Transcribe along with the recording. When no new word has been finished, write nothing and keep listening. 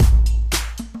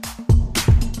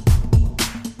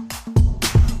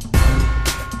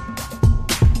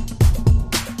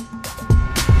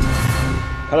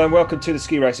Hello and welcome to the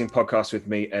Ski Racing Podcast with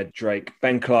me, Ed Drake.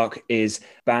 Ben Clark is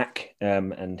back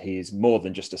and he is more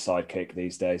than just a sidekick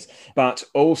these days. But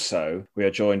also we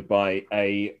are joined by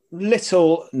a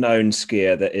little known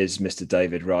skier that is Mr.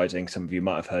 David Riding. Some of you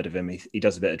might have heard of him. He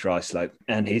does a bit of dry slope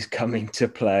and he's coming to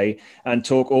play and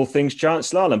talk all things giant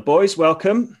slalom. Boys,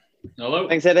 welcome. Hello.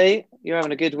 Thanks, Eddie. You're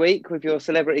having a good week with your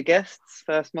celebrity guests.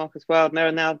 First Marcus Wildner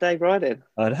and now Dave Riding.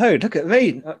 I know. Look at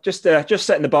me. Just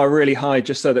setting the bar really high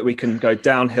just so that we can go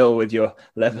downhill with your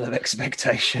level of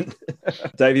expectation.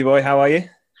 Davey boy, how are you?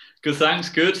 Good, thanks.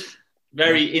 Good.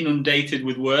 Very inundated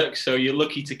with work, so you're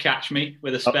lucky to catch me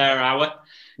with a spare hour.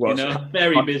 Well,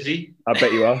 very busy. I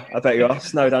bet you are.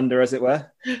 Snowed under, as it were.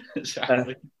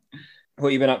 Exactly. What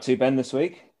have you been up to, Ben, this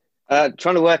week?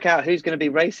 Trying to work out who's going to be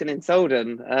racing in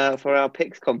Solden for our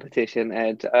picks competition,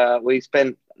 Ed. We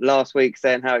spent last week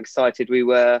saying how excited we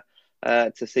were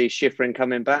to see Schifrin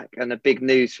coming back, and the big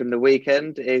news from the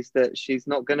weekend is that she's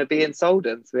not going to be in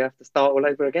Solden, so we have to start all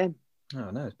over again. Oh,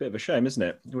 no, it's a bit of a shame, isn't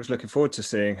it? I was looking forward to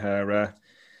seeing her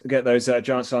get those giant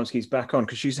slalom skis back on,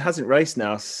 because she hasn't raced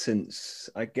now since,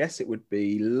 I guess it would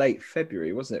be late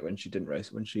February, wasn't it, when she didn't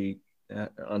race, when she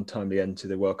untimely end to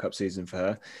the World Cup season for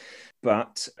her.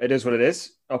 But it is what it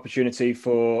is. Opportunity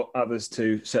for others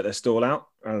to set their stall out.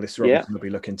 Alice Robinson will be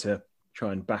looking to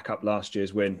try and back up last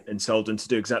year's win in Solden to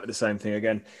do exactly the same thing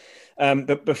again.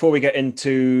 But before we get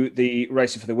into the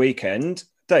racing for the weekend,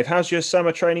 Dave, how's your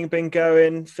summer training been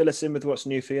going? Fill us in with what's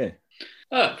new for you.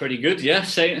 Pretty good, yeah.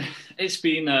 It's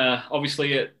been,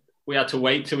 obviously, we had to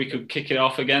wait till we could kick it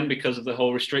off again because of the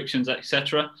whole restrictions,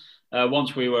 etc.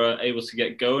 Once we were able to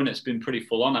get going, it's been pretty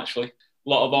full on, actually. A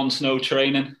lot of on-snow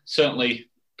training, certainly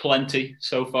plenty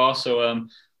so far. So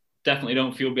definitely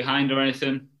don't feel behind or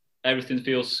anything. Everything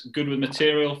feels good with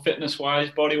material,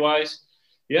 fitness-wise, body-wise.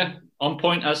 Yeah, on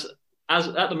point as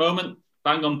at the moment,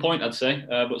 bang on point, I'd say.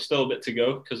 But still a bit to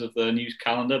go because of the new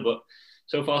calendar. But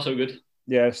so far, so good.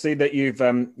 Yeah, I see that you've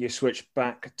you switched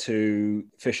back to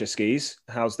Fisher skis.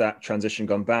 How's that transition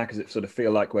gone back? Does it sort of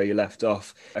feel like where you left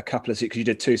off a couple of seasons? Because you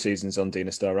did 2 seasons on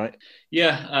Dina Star, right?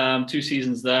 Yeah, 2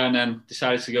 seasons there, and then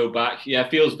decided to go back. Yeah,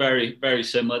 it feels very, very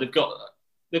similar. They've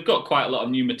got quite a lot of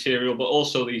new material, but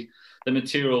also the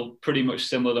material pretty much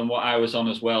similar than what I was on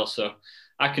as well. So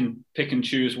I can pick and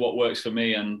choose what works for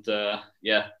me, and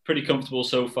yeah, pretty comfortable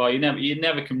so far. You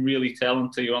never can really tell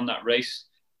until you're on that race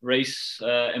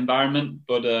environment,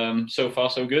 but so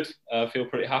far so good. I feel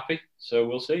pretty happy, so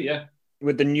we'll see. Yeah,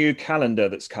 with the new calendar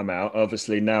that's come out,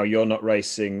 obviously now you're not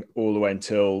racing all the way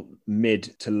until mid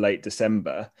to late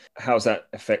December. How's that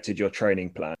affected your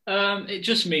training plan? It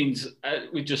just means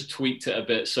we just tweaked it a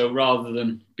bit, so rather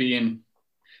than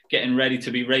getting ready to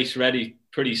be race ready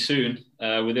pretty soon,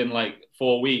 within like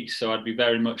 4 weeks, so I'd be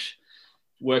very much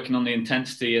working on the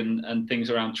intensity and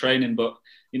things around training, but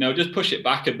just push it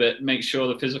back a bit, make sure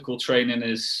the physical training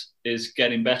is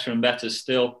getting better and better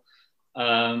still.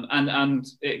 And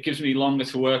it gives me longer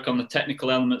to work on the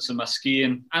technical elements of my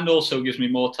skiing, and also gives me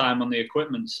more time on the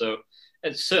equipment. So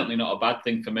it's certainly not a bad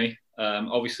thing for me.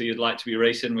 Obviously, you'd like to be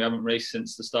racing. We haven't raced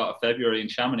since the start of February in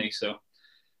Chamonix. So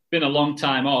been a long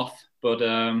time off, but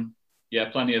yeah,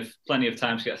 plenty of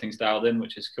time to get things dialed in,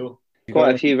 which is cool.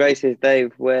 Quite a few races,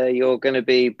 Dave, where you're going to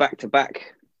be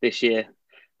back-to-back this year.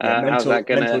 How's that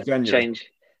going to change?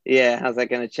 Yeah, how's that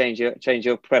going to change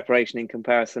your preparation in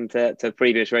comparison to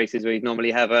previous races where you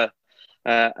normally have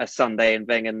a Sunday in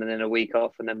Wengen and then a week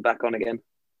off and then back on again?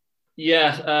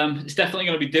 Yeah, it's definitely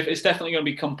going to be different. It's definitely going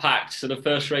to be compact. So the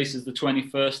first race is the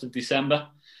 21st of December,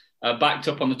 backed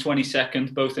up on the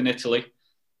 22nd, both in Italy.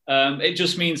 It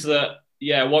just means that,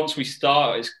 yeah, once we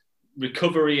start, it's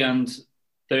recovery and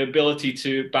the ability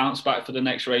to bounce back for the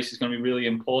next race is going to be really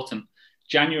important.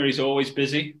 January is always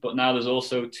busy, but now there's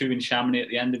also 2 in Chamonix at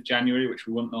the end of January, which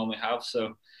we wouldn't normally have.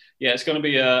 So, yeah, it's going to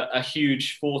be a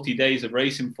huge 40 days of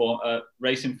racing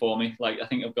for me. Like, I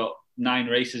think I've got 9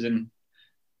 races in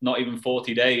not even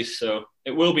 40 days. So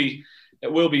it will be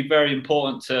very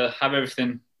important to have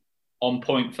everything on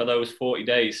point for those 40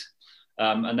 days.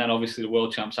 And then obviously the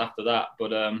World Champs after that.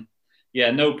 But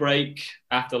yeah, no break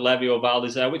after Levy or Val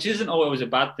d'Isère, which isn't always a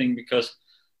bad thing because,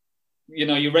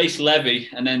 you race Levy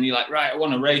and then you're like, right, I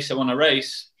want to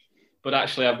race. But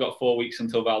actually I've got 4 weeks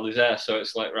until Val d'Isère. So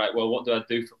it's like, right, well, what do I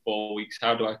do for 4 weeks?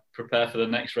 How do I prepare for the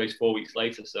next race 4 weeks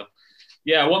later? So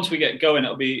yeah, once we get going,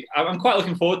 I'm quite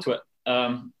looking forward to it.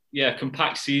 Yeah,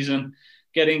 compact season,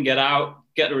 get in, get out,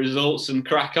 get the results and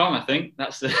crack on. I think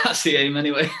that's the aim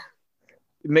anyway.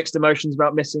 Mixed emotions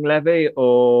about missing Levy,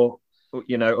 or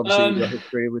obviously your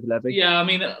history with Levy? Yeah, I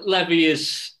mean, Levy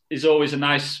is always a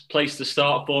nice place to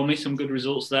start for me. Some good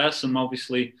results there. Some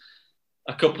obviously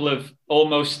a couple of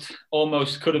almost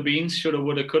could have been, shoulda,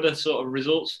 woulda, coulda sort of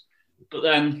results. But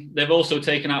then they've also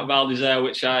taken out Valdezare,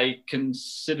 which I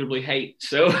considerably hate.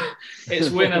 So it's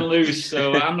win and lose.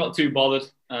 So I'm not too bothered.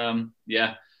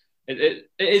 It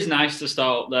is nice to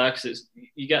start up there because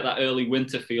you get that early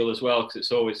winter feel as well because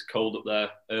it's always cold up there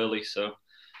early. So,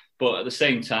 but at the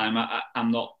same time,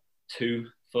 I'm not too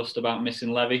fussed about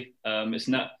missing Levy. It's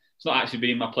not actually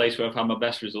been my place where I've had my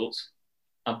best results.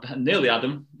 I've nearly had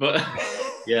them, but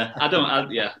yeah,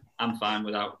 I'm fine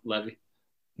without Levy.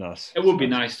 Nice. It would be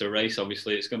nice to race.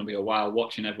 Obviously, it's going to be a while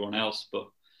watching everyone else, but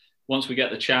once we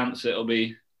get the chance, it'll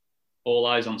be all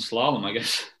eyes on slalom, I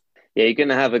guess. Yeah, you're going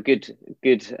to have a good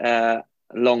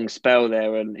long spell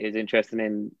there, and it's interesting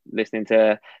in listening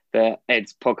to the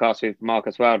Ed's podcast with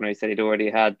Marcus Wildner. He said he'd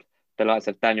already had the likes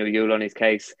of Daniel Yule on his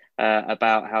case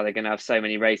about how they're going to have so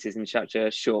many races in such a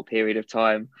short period of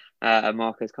time. And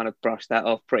Marcus kind of brushed that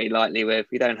off pretty lightly with,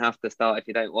 you don't have to start if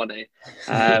you don't want to.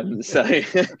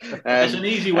 It's an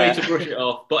easy way to brush it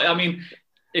off. But I mean,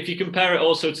 if you compare it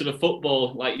also to the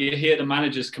football, like you hear the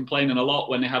managers complaining a lot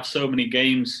when they have so many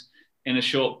games in a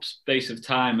short space of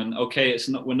time. And okay,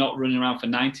 we're not running around for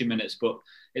 90 minutes, but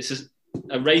it's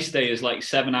a race day is like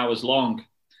 7 hours long.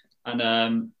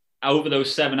 And over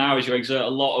those 7 hours, you exert a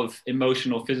lot of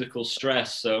emotional, physical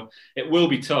stress. So it will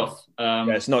be tough.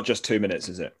 It's not just 2 minutes,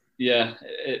 is it? Yeah,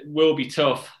 it will be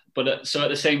tough. But so at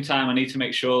the same time, I need to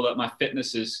make sure that my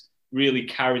fitness is really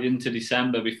carried into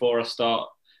December before I start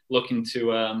looking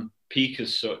to peak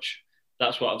as such.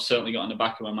 That's what I've certainly got in the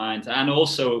back of my mind. And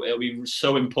also, it'll be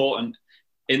so important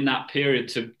in that period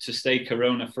to stay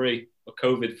corona-free or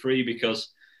COVID-free because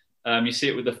you see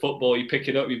it with the football, you pick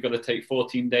it up, you've got to take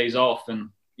 14 days off and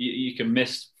you can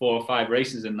miss 4 or 5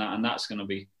 races in that, and that's going to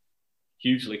be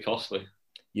hugely costly.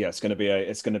 Yeah, it's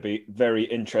going to be very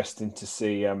interesting to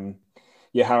see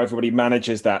how everybody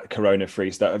manages that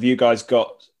corona-free stuff. Have you guys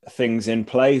got things in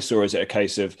place, or is it a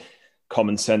case of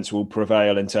common sense will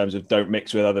prevail in terms of don't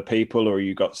mix with other people, or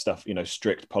you got stuff,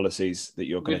 strict policies that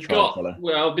you're going to try and follow?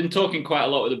 Well, I've been talking quite a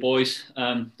lot with the boys,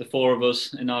 the 4 of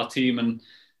us in our team, and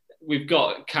we've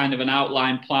got kind of an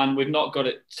outline plan. We've not got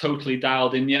it totally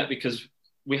dialed in yet because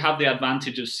we have the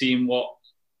advantage of seeing what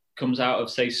comes out of,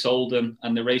 say, Solden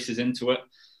and the races into it.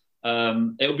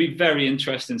 It'll be very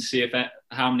interesting to see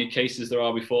how many cases there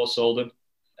are before Solden.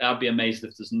 I'd be amazed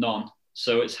if there's none.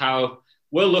 So it's how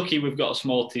we're lucky we've got a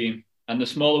small team, and the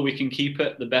smaller we can keep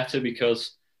it, the better,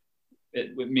 because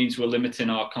it means we're limiting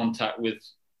our contact with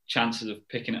chances of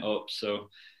picking it up. So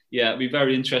yeah, it'd be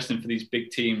very interesting for these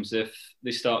big teams if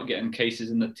they start getting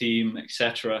cases in the team,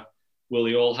 etc. Will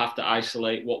they all have to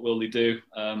isolate? What will they do?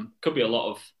 Could be a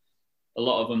lot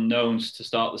of unknowns to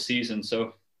start the season.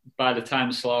 So by the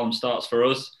time slalom starts for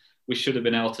us, we should have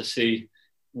been able to see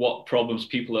what problems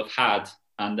people have had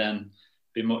and then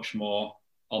be much more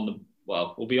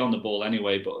we'll be on the ball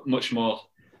anyway, but much more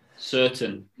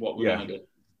certain what we're going to do.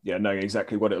 Yeah, knowing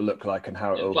exactly what it'll look like and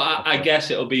how it'll... But I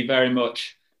guess it'll be very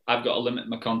much, I've got to limit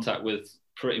my contact with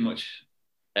pretty much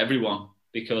everyone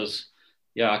because,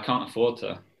 I can't afford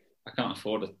a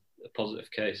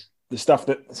positive case. The stuff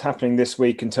that's happening this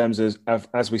week in terms of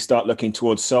as we start looking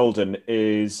towards Solden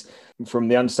is, from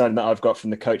the understanding that I've got from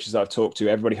the coaches that I've talked to,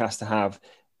 everybody has to have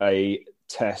a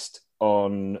test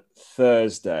on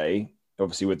Thursday,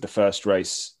 obviously with the first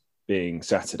race being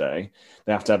Saturday.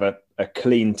 They have to have a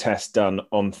clean test done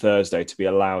on Thursday to be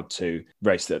allowed to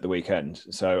race at the weekend.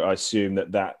 So I assume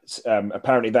that's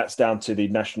apparently that's down to the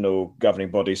national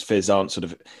governing bodies. FIS aren't sort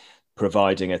of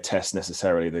providing a test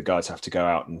necessarily. The guys have to go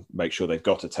out and make sure they've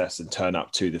got a test and turn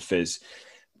up to the FIS,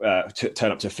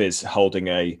 holding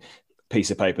a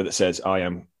piece of paper that says I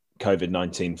am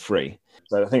COVID-19 free.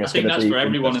 So I think that's for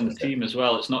everyone in the team as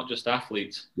well. It's not just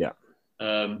athletes. Yeah.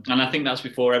 And I think that's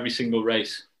before every single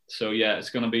race. So yeah,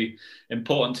 it's going to be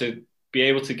important to be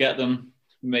able to get them,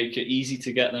 make it easy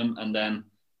to get them, and then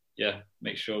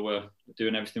make sure we're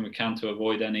doing everything we can to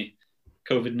avoid any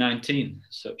COVID-19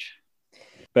 as such.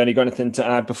 Bernie, got anything to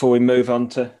add before we move on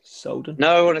to Solden?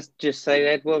 No, I want to just say,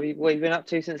 Ed, what have you been up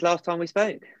to since last time we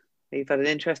spoke? You've had an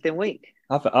interesting week.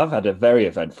 I've had a very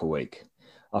eventful week.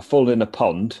 I've fallen in a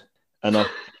pond and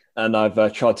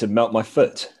I've tried to melt my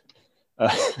foot. No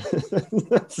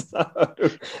ski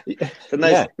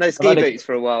boots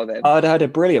for a while then. I'd had a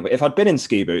brilliant. If I'd been in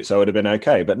ski boots, I would have been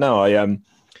okay. But no, I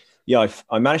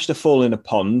managed to fall in a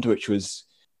pond, which was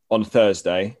on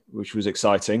Thursday, which was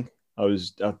exciting.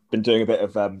 I've been doing a bit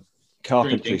of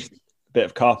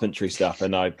carpentry stuff,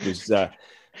 and I was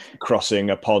crossing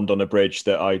a pond on a bridge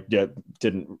that I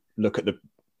didn't look at the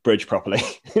bridge properly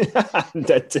and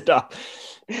ended up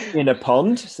in a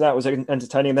pond. So that was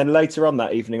entertaining. And then later on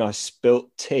that evening, I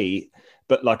spilt tea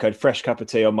but like a fresh cup of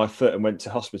tea on my foot and went to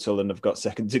hospital and I've got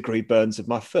 2nd-degree burns of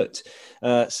my foot.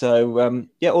 All in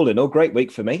all, great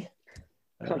week for me.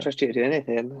 Can't trust you to do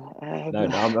anything.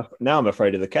 Now I'm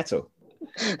afraid of the kettle.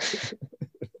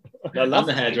 I love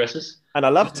the hairdressers. And I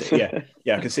loved it, yeah.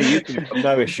 Yeah, I can see you two have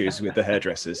no issues with the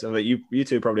hairdressers. I mean, you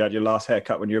two probably had your last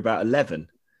haircut when you were about 11.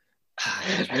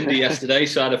 It was windy yesterday,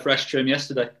 so I had a fresh trim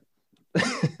yesterday.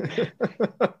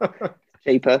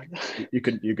 Cheaper. You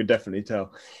could definitely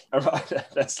tell. All right,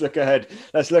 let's look ahead.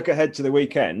 Let's look ahead to the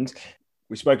weekend.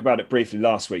 We spoke about it briefly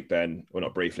last week, Ben, or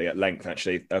not briefly, at length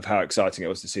actually, of how exciting it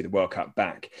was to see the World Cup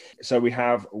back. So we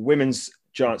have women's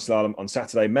giant slalom on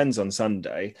Saturday, men's on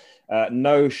Sunday.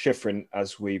 No Schifrin,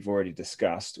 as we've already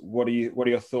discussed. What are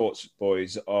your thoughts,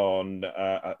 boys, on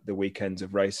the weekends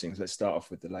of racing? Let's start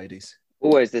off with the ladies.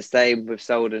 Always the same with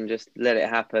Solden, just let it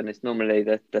happen. It's normally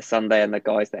the Sunday and the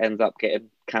guys that ends up getting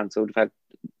cancelled. We've had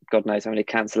God knows how many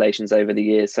cancellations over the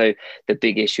years. So the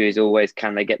big issue is always,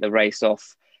 can they get the race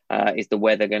off? Is the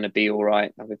weather going to be all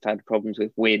right? We've had problems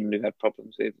with wind. We've had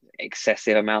problems with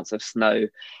excessive amounts of snow.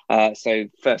 So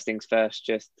first things first,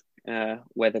 just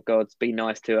weather gods, be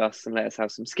nice to us and let us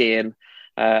have some skiing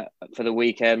for the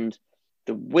weekend.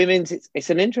 The women's,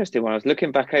 it's an interesting one. I was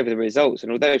looking back over the results,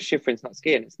 and although Schifrin's not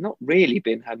skiing, it's not really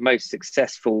been her most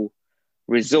successful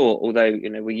resort. Although,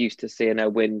 we're used to seeing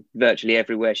her win virtually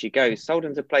everywhere she goes.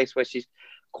 Solden's a place where she's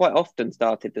quite often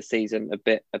started the season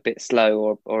a bit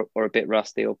slow or a bit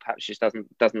rusty, or perhaps she just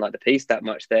doesn't like the piece that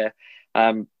much there.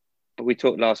 But we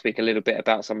talked last week a little bit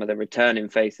about some of the returning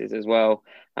faces as well.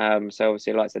 So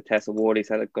obviously, like Tessa Wardley's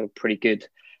got a pretty good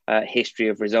history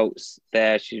of results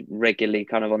there. She's regularly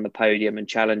kind of on the podium and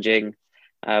challenging.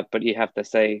 But you have to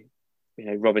say,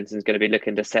 Robinson's going to be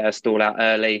looking to set her stall out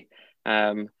early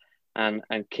and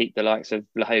keep the likes of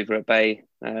Lahova at bay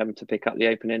to pick up the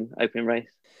opening race.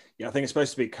 Yeah, I think it's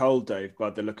supposed to be cold, Dave,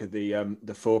 by the look of the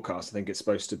forecast. I think it's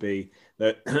supposed to be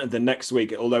the next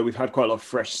week, although we've had quite a lot of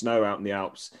fresh snow out in the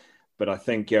Alps. But I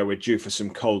think, we're due for some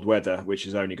cold weather, which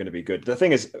is only going to be good. The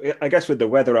thing is, I guess with the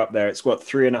weather up there, it's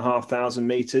 3,500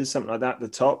 meters, something like that, at the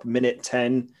top, minute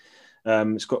 10.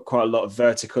 It's got quite a lot of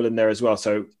vertical in there as well.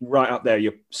 So right up there,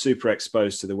 you're super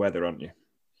exposed to the weather, aren't you?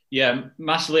 Yeah,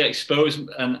 massively exposed.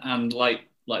 And like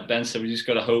Ben said, we just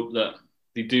got to hope that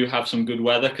they do have some good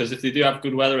weather, because if they do have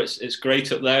good weather, it's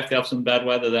great up there. If they have some bad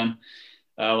weather, then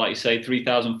like you say,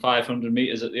 3,500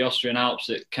 meters at the Austrian Alps,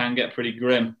 it can get pretty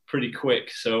grim pretty quick.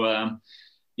 So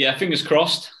fingers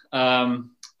crossed.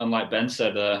 And like Ben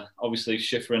said, obviously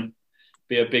Schifrin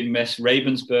be a big miss.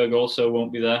 Ravensburg also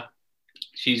won't be there.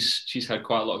 She's had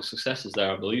quite a lot of successes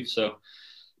there, I believe. So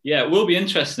yeah, it will be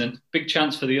interesting. Big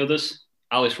chance for the others.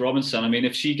 Alice Robinson, I mean,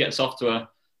 if she gets off to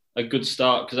a good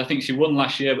start, because I think she won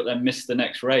last year but then missed the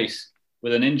next race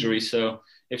with an injury. So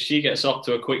if she gets off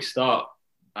to a quick start,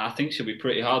 I think she'll be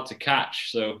pretty hard to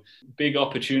catch. So big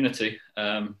opportunity.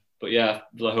 But yeah,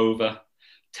 Lahova,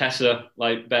 Tessa,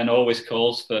 like Ben always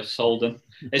calls for Solden.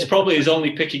 It's probably his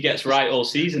only pick he gets right all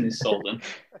season is Solden.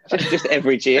 just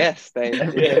every GS.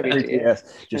 Every GS.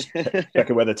 Just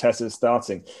checking whether Tessa's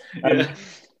starting.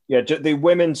 The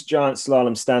women's giant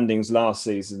slalom standings last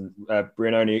season,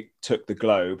 Brianoni took the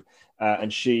globe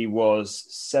and she was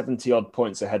 70 odd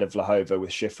points ahead of Lahova with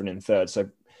Schifrin in third. So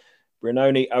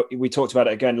Brianoni, we talked about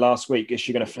it again last week. Is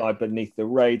she going to fly beneath the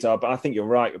radar? But I think you're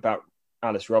right about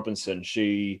Alice Robinson.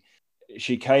 She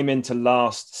came into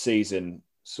last season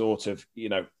sort of,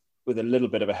 with a little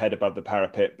bit of a head above the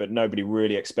parapet, but nobody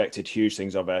really expected huge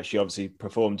things of her. She obviously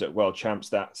performed at World Champs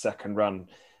that second run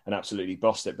and absolutely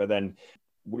bossed it. But then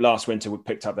last winter we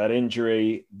picked up that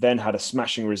injury, then had a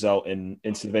smashing result in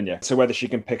Slovenia. So whether she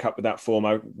can pick up with that form,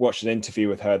 I watched an interview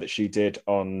with her that she did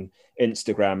on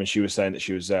Instagram, and she was saying that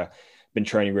she was been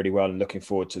training really well and looking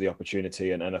forward to the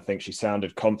opportunity. And I think she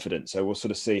sounded confident. So we'll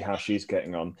sort of see how she's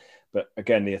getting on. But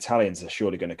again, the Italians are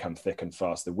surely going to come thick and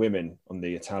fast. The women on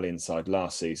the Italian side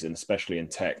last season, especially in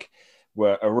tech,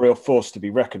 were a real force to be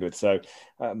reckoned with. So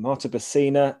Marta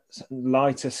Bassina,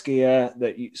 lighter skier,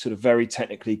 that sort of very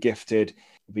technically gifted.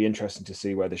 It'll be interesting to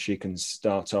see whether she can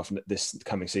start off this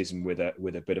coming season with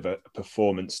a bit of a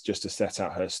performance just to set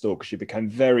out her stall, because she became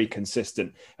very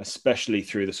consistent, especially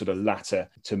through the sort of latter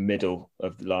to middle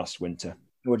of last winter.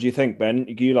 What do you think, Ben?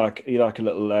 You like a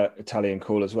little Italian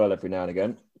call as well every now and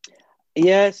again?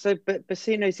 Yeah, so but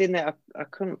Bassino's in there. I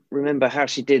couldn't remember how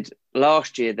she did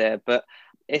last year there, but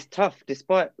it's tough.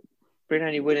 Despite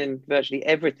Brianoni winning virtually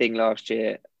everything last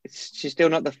year, she's still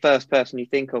not the first person you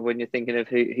think of when you're thinking of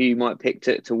who you might pick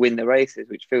to win the races,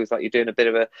 which feels like you're doing a bit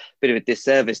of a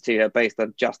disservice to her based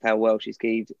on just how well she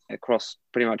skied across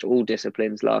pretty much all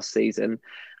disciplines last season.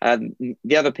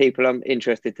 The other people I'm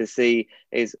interested to see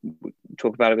is, we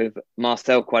talk about it with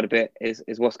Marcel quite a bit, is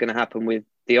what's going to happen with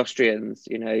the Austrians.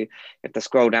 You know, you have to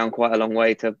scroll down quite a long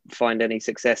way to find any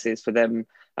successes for them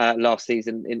last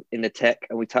season in the tech,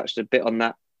 and we touched a bit on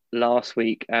that last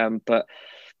week, but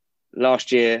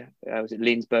last year, was it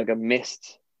Liensberger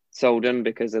missed Solden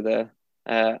because of the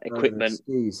equipment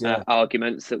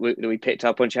arguments that we picked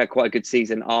up on. She had quite a good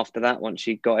season after that once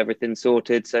she got everything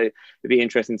sorted. So it'd be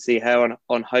interesting to see her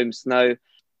on home snow.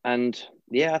 And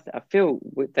yeah, I feel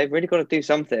they've really got to do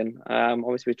something.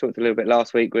 Obviously, we talked a little bit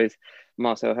last week with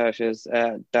Marcel Hirscher's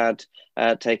dad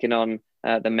taking on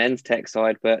the men's tech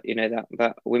side, but you know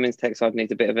that women's tech side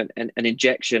needs a bit of an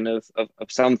injection of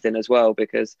something as well,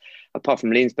 because apart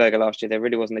from Liensberger last year, there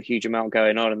really wasn't a huge amount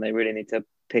going on, and they really need to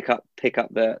pick up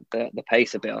the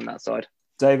pace a bit on that side.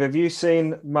 Dave, have you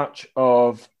seen much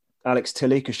of Alex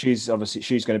Tilley? Because she's going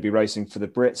to be racing for the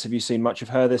Brits. Have you seen much of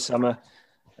her this summer?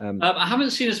 I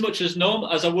haven't seen as much as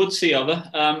I would see of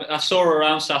her. I saw her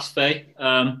around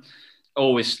S3.E3.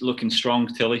 Always looking strong,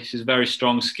 Tilly. She's a very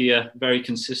strong skier, very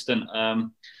consistent.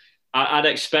 I'd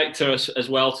expect her as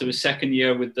well to a second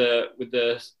year with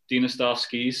the Dynastar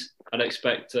skis. I'd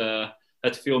expect her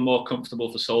to feel more comfortable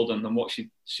for Solden than what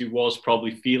she was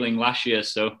probably feeling last year.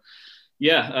 So,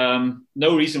 yeah,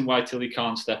 no reason why Tilly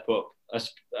can't step up.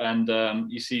 And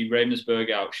you see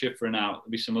Ravensburg out, Schifrin out, there'll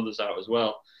be some others out as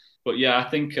well. But yeah, I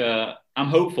think I'm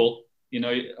hopeful.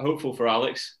 Hopeful for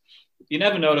Alex. You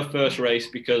never know the first race,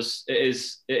 because it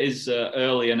is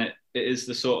early, and it is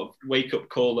the sort of wake up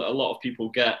call that a lot of people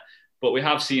get. But we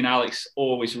have seen Alex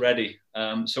always ready.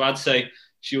 So I'd say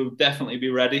she'll definitely be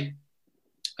ready,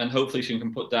 and hopefully she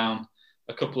can put down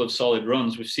a couple of solid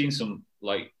runs. We've seen some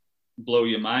blow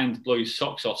your mind, blow your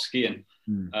socks off skiing.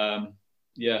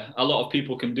 Yeah, a lot of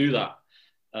people can do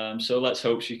that. So let's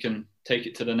hope she can take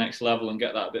it to the next level and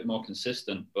get that a bit more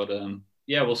consistent. But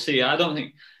yeah, we'll see. I don't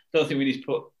think we need to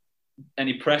put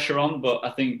any pressure on, but I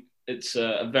think it's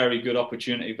a very good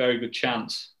opportunity, very good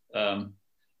chance.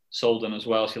 Solden as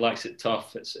well. She likes it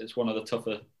tough. It's one of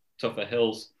the tougher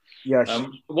hills. Yeah.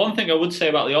 One thing I would say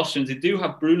about the Austrians, they do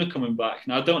have Brunner coming back.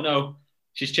 Now, I don't know.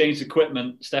 She's changed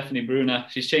equipment. Stephanie Brunner.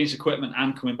 She's changed equipment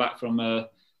and coming back from a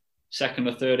second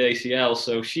or third ACL.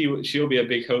 So she'll be a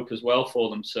big hope as well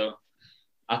for them. So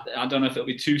I don't know if it'll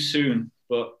be too soon,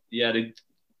 but yeah,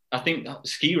 I think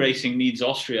ski racing needs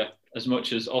Austria as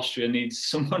much as Austria needs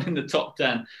someone in the top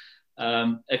 10.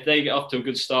 If they get off to a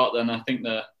good start, then I think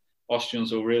the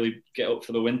Austrians will really get up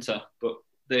for the winter. But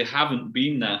they haven't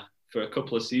been there for a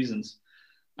couple of seasons.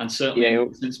 And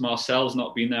certainly since Marcel's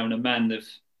not been there in the men,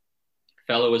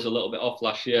 Fellow was a little bit off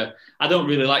last year. I don't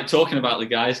really like talking about the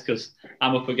guys because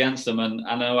I'm up against them and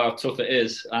I know how tough it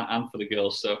is, and for the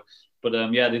girls. So, but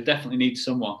yeah, they definitely need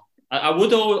someone. I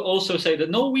would also say that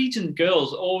Norwegian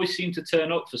girls always seem to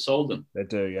turn up for Solden. They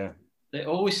do, yeah. They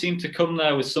always seem to come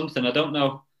there with something. I don't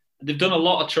know. They've done a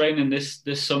lot of training this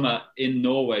summer in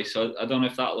Norway, so I don't know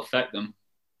if that'll affect them,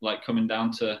 like coming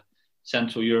down to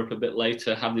Central Europe a bit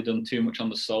later. Have they done too much on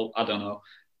the salt? I don't know.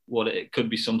 It could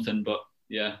be something, but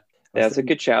yeah. Yeah, it's a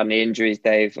good shout on the injuries,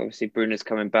 Dave. Obviously, Brunner's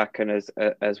coming back, and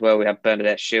as well, we have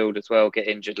Bernadette Schild as well get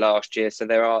injured last year. So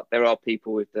there are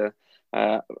people with the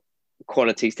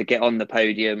qualities to get on the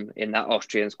podium in that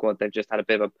Austrian squad. They've just had a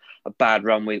bit of a bad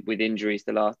run with injuries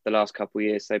the last couple of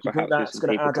years. So perhaps with some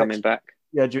people coming back.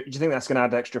 Yeah, do you think that's going to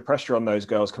add extra pressure on those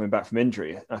girls coming back from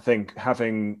injury? I think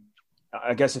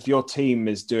I guess if your team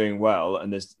is doing well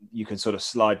and you can sort of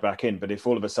slide back in, but if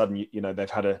all of a sudden you know they've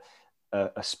had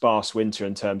a sparse winter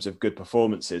in terms of good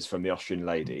performances from the Austrian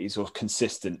ladies, or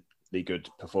consistently good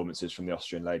performances from the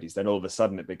Austrian ladies, then all of a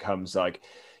sudden it becomes like,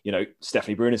 you know,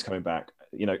 Stephanie Brunner's coming back,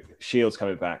 you know, Shield's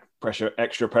coming back,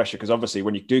 extra pressure, because obviously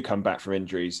when you do come back from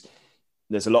injuries,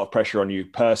 there's a lot of pressure on you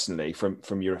personally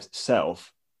from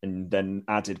yourself, and then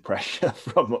added pressure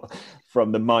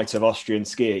from the might of Austrian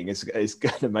skiing is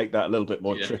going to make that a little bit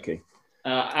more tricky.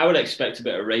 I would expect a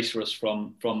bit of race rust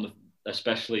from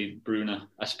especially Brunner,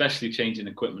 especially changing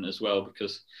equipment as well,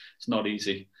 because it's not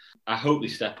easy. I hope they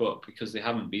step up because they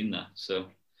haven't been there. So,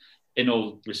 in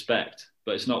all respect,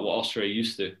 but it's not what Austria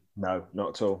used to. No, not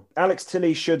at all. Alex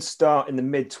Tilley should start in the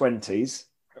mid-20s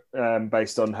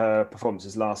based on her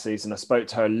performances last season. I spoke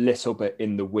to her a little bit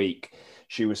in the week.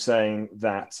 She was saying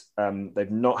that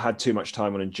they've not had too much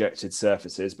time on injected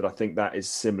surfaces, but I think that is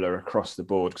similar across the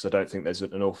board because I don't think there's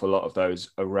an awful lot of those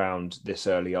around this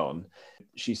early on.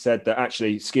 She said that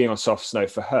actually skiing on soft snow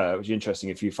for her, which is interesting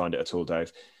if you find it at all,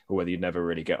 Dave, or whether you never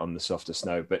really get on the softer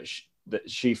snow. But that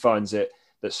she finds it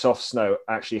that soft snow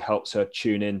actually helps her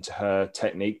tune into her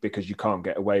technique, because you can't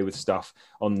get away with stuff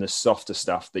on the softer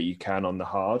stuff that you can on the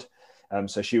hard.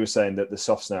 So she was saying that the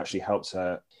soft snow actually helps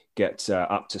her get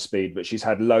up to speed, but she's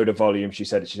had a load of volume. She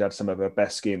said she's had some of her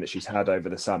best skiing that she's had over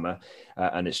the summer,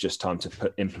 and it's just time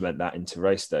to implement that into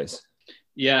race days.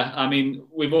 Yeah, I mean,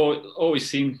 we've always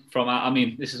seen from, I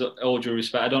mean, this is all due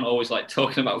respect, I don't always like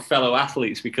talking about fellow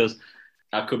athletes because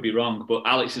I could be wrong, but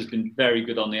Alex has been very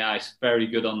good on the ice, very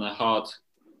good on the hard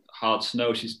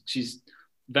snow. She's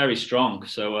very strong,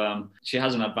 so she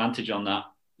has an advantage on that.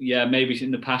 Yeah, maybe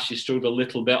in the past she struggled a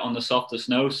little bit on the softer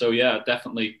snow, so yeah,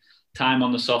 definitely time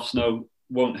on the soft snow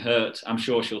won't hurt. I'm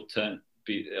sure she'll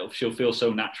feel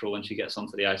so natural when she gets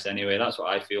onto the ice anyway. That's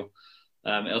what I feel.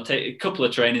 It'll take a couple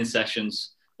of training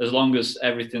sessions. As long as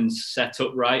everything's set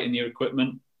up right in your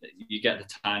equipment, you get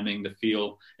the timing, the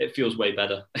feel. It feels way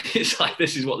better. It's like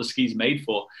this is what the ski's made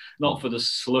for, not for the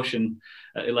slush and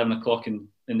at 11 o'clock in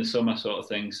the summer sort of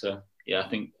thing. So yeah, I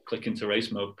think click into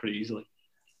race mode pretty easily.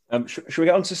 Should we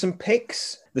get on to some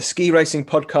picks? The Ski Racing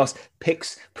Podcast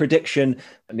picks prediction.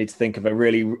 I need to think of a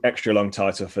really extra long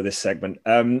title for this segment.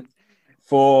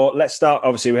 Let's start.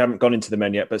 Obviously, we haven't gone into the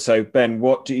men yet, but so Ben,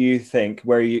 what do you think?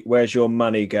 Where's your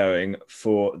money going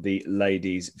for the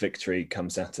ladies' victory come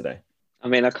Saturday? I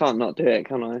mean, I can't not do it,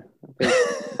 can I?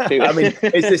 I mean,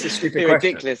 is this a stupid question?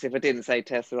 Ridiculous if I didn't say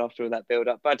Tessa after all that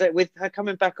build-up. But with her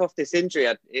coming back off this injury,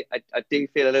 I do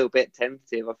feel a little bit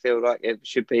tentative. I feel like it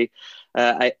should be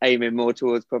aiming more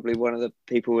towards probably one of the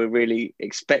people we're really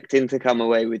expecting to come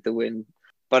away with the win.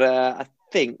 But I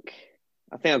think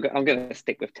I'm going to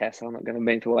stick with Tessa. I'm not going to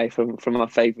move away from my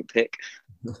favourite pick.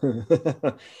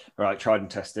 Right, tried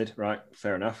and tested. Right,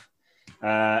 fair enough.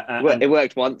 It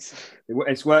worked once.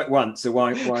 It's worked once. So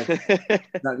why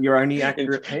that your only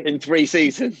accurate pick in 3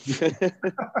 seasons?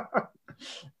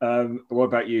 What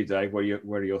about you, Dave? What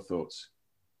are your thoughts?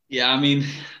 Yeah, I mean,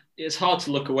 it's hard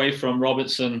to look away from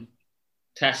Robertson,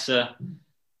 Tessa,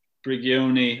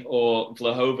 Brigioni, or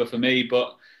Vlahova for me.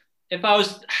 But if I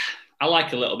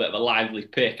like a little bit of a lively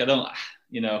pick. I don't,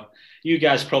 you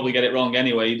guys probably get it wrong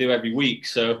anyway. You do every week,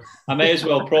 so I may as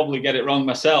well probably get it wrong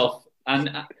myself.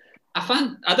 And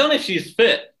I don't know if she's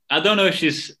fit. I don't know if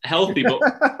she's healthy, but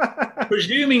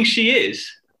presuming she is,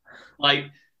 like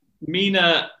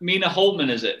Mina Holtman,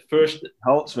 is it first?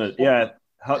 Holtzman, yeah.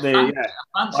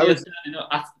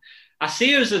 I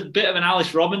see her as a bit of an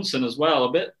Alice Robinson as well,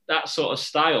 a bit that sort of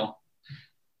style.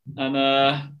 And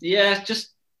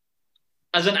just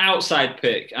as an outside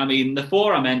pick, I mean, the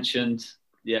 4 I mentioned,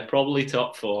 yeah, probably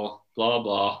top 4, blah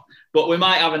blah. But we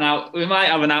might have an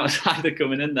outsider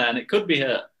coming in there, and it could be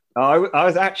her. I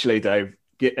was actually, Dave,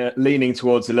 leaning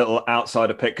towards a little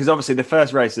outsider pick, because obviously the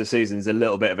first race of the season is a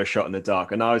little bit of a shot in the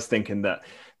dark, and I was thinking that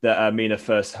Mina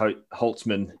first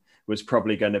Holtzman was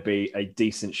probably going to be a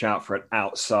decent shout for an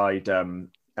outside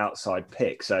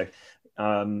pick. So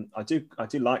I do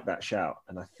like that shout,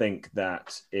 and I think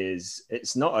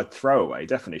it's not a throwaway.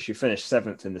 Definitely, she finished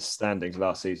 7th in the standings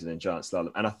last season in giant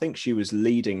slalom, and I think she was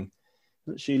leading.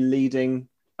 Wasn't she leading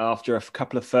after a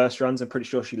couple of first runs? I'm pretty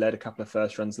sure she led a couple of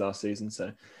first runs last season,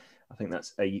 so I think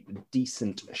that's a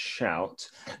decent shout.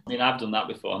 I mean, I've done that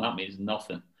before, and that means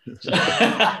nothing. So.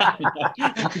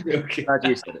 Okay. Glad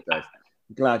you said it, Dave.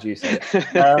 Glad you said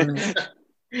it.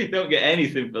 You don't get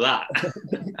anything for that.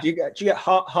 Do you get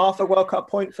half a World Cup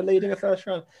point for leading a first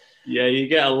run? Yeah, you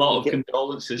get a lot of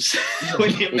condolences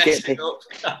when you mess it up.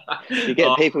 You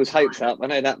get people's hopes up. I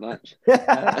know that much.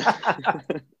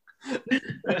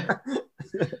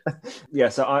 Yeah,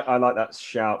 so I like that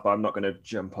shout, but I'm not going to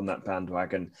jump on that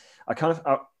bandwagon.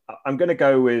 I'm going to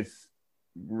go with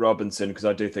Robinson because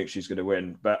I do think she's going to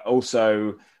win, but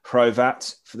also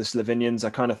Hrovat for the Slovenians. I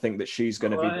kind of think that she's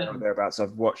going to be thereabouts.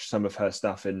 I've watched some of her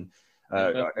stuff in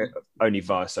only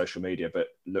via social media, but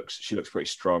she looks pretty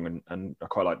strong, and I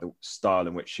quite like the style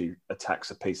in which she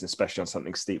attacks a piece, and especially on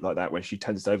something steep like that when she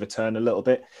tends to overturn a little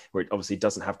bit, where it obviously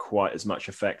doesn't have quite as much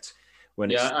effect.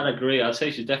 I'd agree. I'd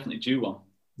say she's definitely due one.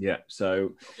 Yeah,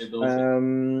 so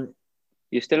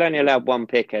you're still only allowed 1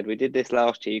 pick, Ed. We did this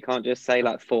last year. You can't just say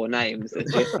like 4 names. And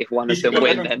if one of them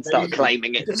win, then start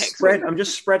claiming it. I'm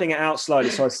just spreading it out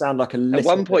slightly so I sound like a little. At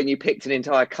one point, you picked an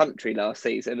entire country last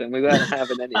season, and we weren't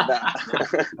having any of that.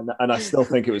 and I still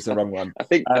think it was the wrong one. I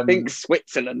think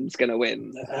Switzerland's going to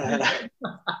win.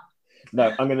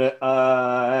 No, I'm going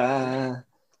to.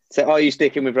 So, are you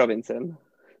sticking with Robinson?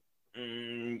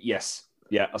 Yes.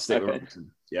 Yeah, I'll stick with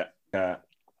Robinson. Yeah.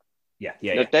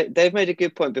 No, they've made a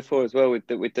good point before as well with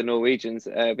the Norwegians.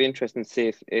 It'll be interesting to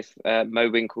see if Mo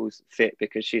Winkle's fit,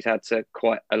 because she's had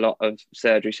quite a lot of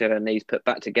surgery. She had her knees put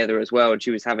back together as well, and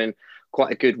she was having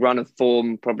quite a good run of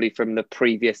form probably from the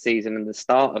previous season and the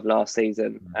start of last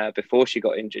season before she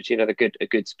got injured. She'd had a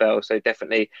good spell, so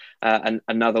definitely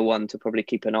another one to probably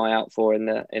keep an eye out for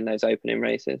in those opening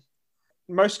races.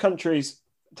 Most countries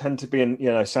tend to be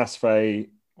in Saas-Fee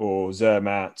or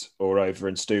Zermatt or over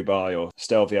in Stubai or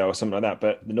Stelvio or something like that.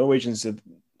 But the Norwegians,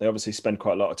 they obviously spend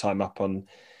quite a lot of time up on,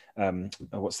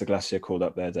 what's the glacier called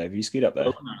up there, Dave? Have you skied up there?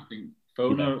 I think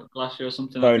Fona Glacier or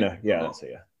something. Fona, yeah, that's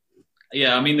it, yeah.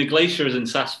 Yeah, I mean, the glaciers in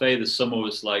Saas-Fee this summer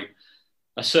was like,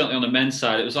 certainly on the men's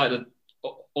side, it was like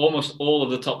almost all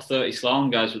of the top 30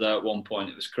 slalom guys were there at one point.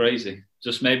 It was crazy.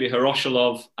 Just maybe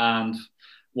Hiroshalov and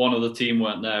one of the team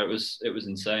weren't there. It was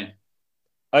insane.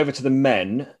 Over to the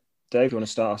men. Dave, you want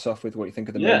to start us off with what you think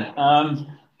of the men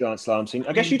giant slalom scene?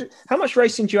 I guess how much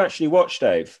racing do you actually watch,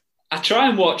 Dave? I try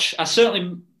and watch. I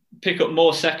certainly pick up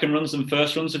more second runs than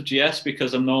first runs of GS,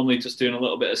 because I'm normally just doing a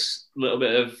little bit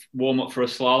of warm up for a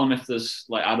slalom. If there's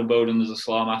like Adelboden, there's a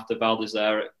slalom after Valdez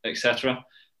there, etc.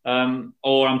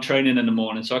 Or I'm training in the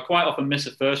morning, so I quite often miss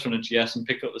a first run of GS and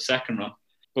pick up the second run.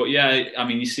 But yeah, I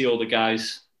mean, you see all the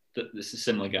guys. This is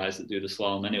similar guys that do the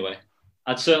slalom anyway.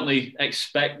 I'd certainly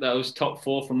expect those top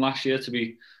four from last year to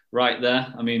be right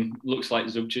there. I mean, looks like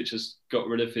Zubcic has got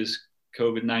rid of his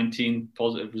COVID-19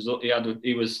 positive result. He had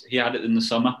it in the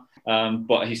summer,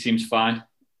 but he seems fine.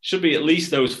 Should be at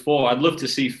least those four. I'd love to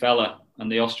see Feller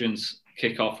and the Austrians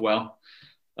kick off well.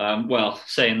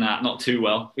 Saying that, not too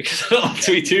well, because I don't want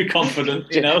to be too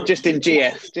confident, Just in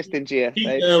GS.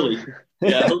 Keep early.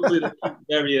 Yeah, hopefully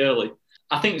very early.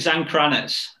 I think Zan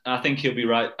Kranets, I think he'll be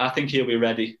right. I think he'll be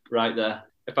ready right there.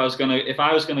 If I was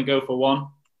gonna go for one,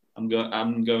 I'm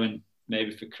going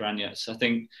maybe for Kranets. I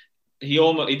think he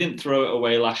didn't throw it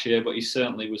away last year, but he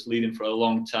certainly was leading for a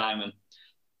long time, and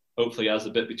hopefully has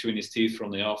a bit between his teeth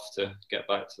from the off to get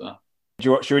back to that.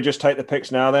 Should we just take the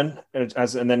picks now then,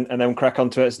 and then crack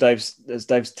onto it as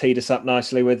Dave's teed us up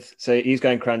nicely with? So he's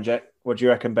going Kranjek. What do you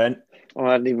reckon, Ben? Oh,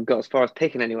 I hadn't even got as far as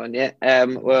picking anyone yet.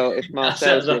 Well, if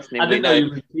Marcel's listening, I didn't know you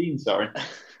were routine. Sorry.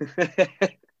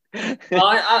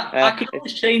 I could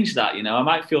always change that. I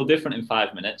might feel different in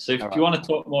 5 minutes. So if you want to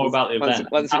talk more about the event,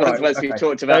 once we've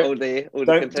talked about all the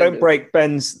don't break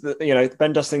Ben's.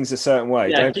 Ben does things a certain way.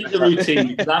 Yeah, keep the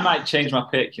routine, because I might change my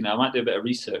pick. I might do a bit of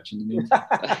research in the meantime.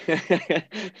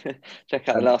 Check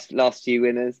out the last few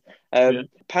winners.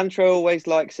 Pantro always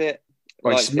likes it.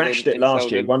 Well, he smashed it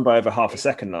last year. Won by over half a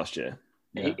second last year.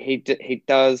 Yeah. He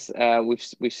does.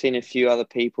 We've seen a few other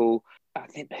people. I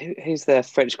think who's the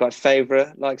French guy?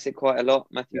 Favre likes it quite a lot.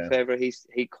 Matthew Favre.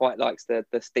 He quite likes the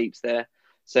steeps there.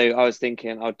 So I was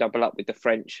thinking I'll double up with the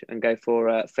French and go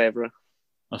for Favre.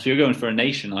 Oh, so you're going for a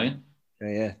nation, are you?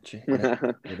 Yeah.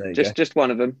 Just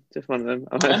one of them. Just one of them.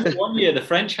 I remember one year the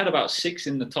French had about 6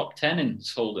 in the top 10 in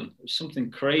Solden. It was something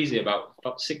crazy about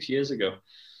 6 years ago.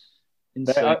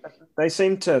 They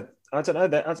seem to. I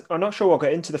don't know. I'm not sure what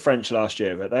got into the French last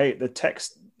year, but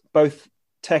both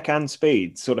tech and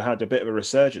speed sort of had a bit of a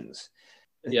resurgence.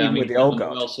 Yeah, even with the old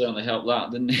guard. Noel certainly helped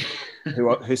that, didn't he?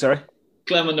 Who? Sorry.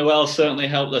 Clement Noel certainly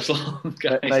helped us long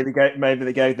guys. Maybe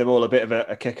they gave them all a bit of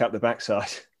a kick up the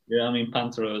backside. Yeah, I mean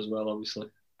Pantero as well, obviously.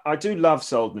 I do love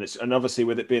Solden, and obviously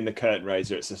with it being the curtain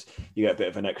raiser, you get a bit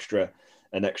of an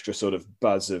extra sort of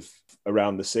buzz of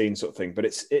around the scene sort of thing. But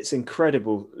it's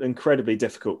incredibly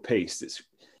difficult piece. It's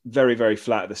very, very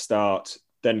flat at the start,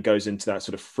 then goes into that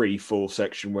sort of free fall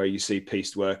section where you see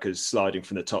piste workers sliding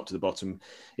from the top to the bottom,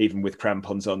 even with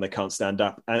crampons on, they can't stand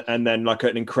up. And then like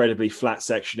an incredibly flat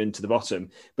section into the bottom.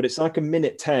 But it's like a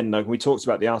minute 10, like we talked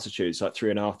about the altitudes, like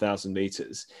 3,500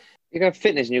 meters. You've got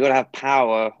fitness and you've got to have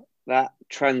power. That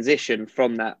transition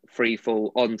from that free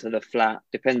fall onto the flat,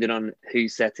 depending on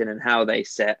who's setting and how they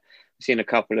set. I've seen a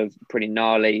couple of pretty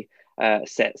gnarly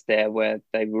sets there where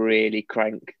they really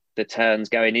crank the turns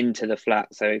going into the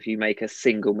flat. So if you make a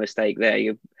single mistake there,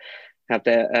 you have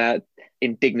the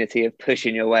indignity of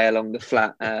pushing your way along the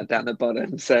flat down the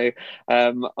bottom. So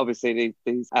obviously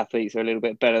these athletes are a little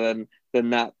bit better than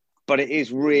that. But it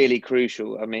is really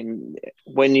crucial. I mean,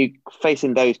 when you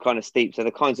facing those kind of steeps, are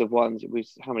the kinds of ones,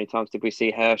 how many times did we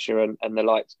see Hirscher and the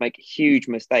likes make huge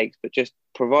mistakes, but just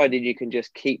provided you can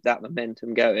just keep that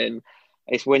momentum going,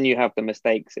 it's when you have the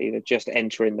mistakes, either just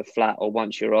entering the flat or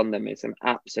once you're on them, it's an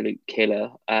absolute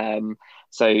killer.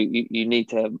 So you need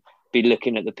to be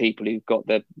looking at the people who've got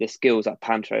the skills that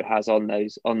Pantro has on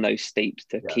those steeps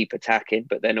to keep attacking,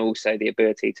 but then also the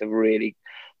ability to really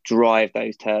drive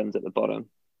those turns at the bottom.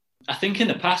 I think in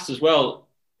the past as well,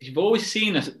 you've always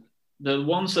seen the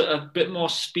ones that are a bit more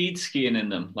speed skiing in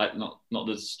them, like not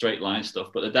the straight line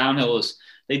stuff, but the downhillers,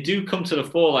 they do come to the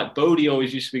fore. Like Bodie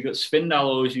always used to be good. Svindal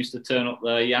always used to turn up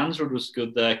there. Jansrud was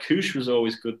good there. Kush was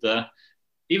always good there.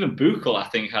 Even Buchel, I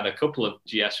think, had a couple of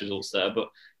GS results there. But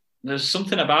there's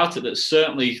something about it that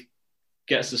certainly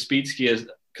gets the speed skiers,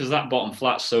 because that bottom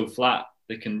flat's so flat,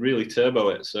 they can really turbo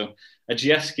it. So a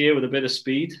GS skier with a bit of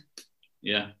speed,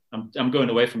 yeah, I'm going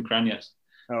away from Kranjec.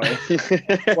 Oh,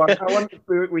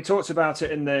 well, we talked about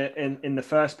it in the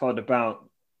first pod about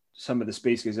some of the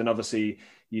speed skiers, and obviously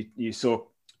you saw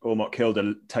Ormot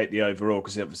Kilder take the overall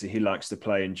because obviously he likes to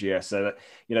play in GS. So that,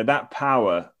 you know, that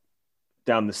power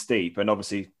down the steep and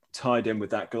obviously tied in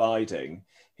with that gliding,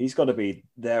 he's got to be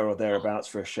there or thereabouts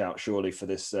for a shout, surely, for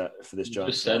this giant. You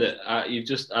just said it.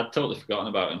 I'd totally forgotten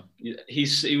about him.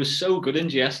 He was so good in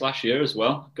GS last year as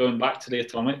well, going back to the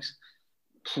Atomics.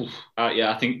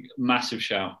 I think massive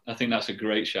shout. I think that's a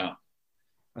great shout.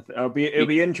 It'll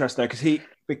be interesting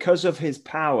because of his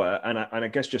power and I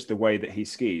guess just the way that he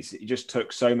skis, he just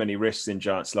took so many risks in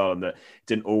giant slalom that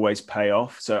didn't always pay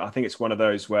off. So I think it's one of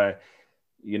those where,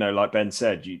 you know, like Ben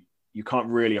said, you can't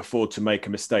really afford to make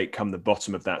a mistake come the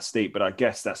bottom of that steep. But I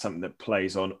guess that's something that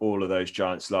plays on all of those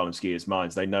giant slalom skiers'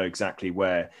 minds. They know exactly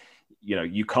where, you know,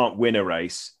 you can't win a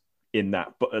race at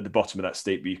the bottom of that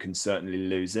steep, but you can certainly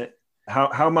lose it.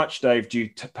 How much, Dave, do you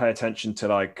pay attention to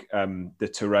like the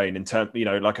terrain in terms, you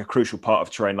know, like a crucial part of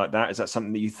terrain like that? Is that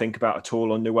something that you think about at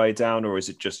all on the way down, or is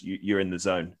it just you're in the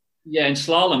zone? Yeah, in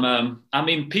slalom, I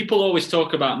mean, people always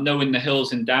talk about knowing the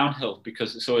hills in downhill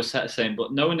because it's always the same,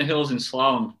 but knowing the hills in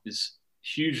slalom is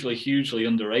hugely, hugely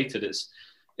underrated.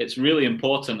 It's really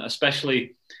important,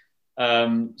 especially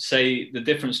say the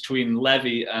difference between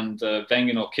Levy and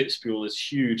Wengen or Kitzbühel is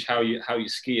huge. How you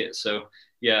ski it. So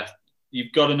yeah.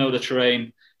 You've got to know the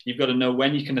terrain. You've got to know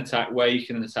when you can attack, where you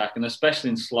can attack, and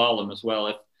especially in slalom as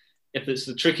well. If it's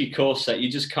a tricky course set,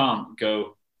 you just can't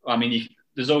go. I mean,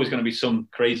 there's always going to be some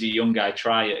crazy young guy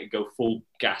try it and go full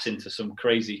gas into some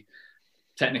crazy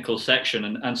technical section,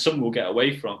 and some will get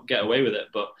away with it.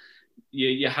 But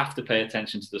you have to pay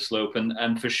attention to the slope,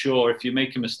 and for sure, if you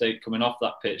make a mistake coming off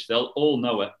that pitch, they'll all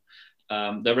know it.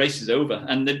 The race is over,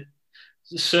 and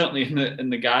certainly in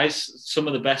the guys, some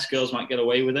of the best girls might get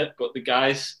away with it, but the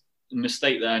guys,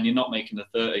 mistake there and you're not making the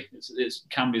 30. It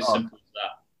can be as simple as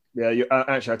that. Yeah,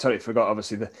 actually, I totally forgot.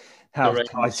 Obviously, how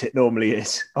tight it normally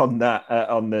is on that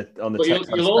on the. But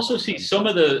you'll also see some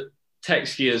of the tech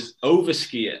skiers over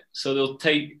ski it, so they'll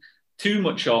take too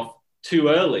much off too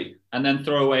early and then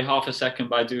throw away half a second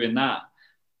by doing that.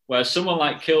 Whereas someone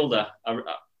like Kilder,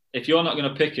 if you're not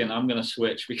going to pick him, I'm going to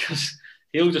switch because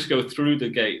he'll just go through the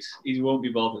gates. He won't be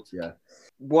bothered. Yeah.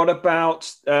 What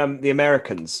about the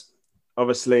Americans?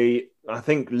 Obviously, I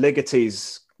think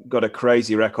Ligeti's got a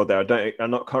crazy record there.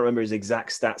 Can't remember his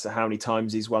exact stats of how many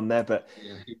times he's won there, but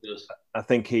yeah, he does. I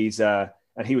think he's and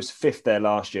he was fifth there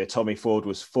last year. Tommy Ford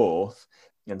was fourth,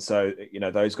 and so you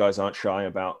know those guys aren't shy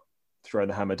about throwing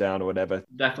the hammer down or whatever.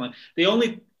 Definitely.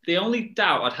 The only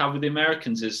doubt I'd have with the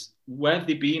Americans is where have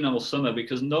they been all summer?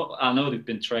 Because I know they've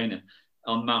been training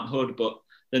on Mount Hood, but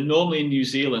they're normally in New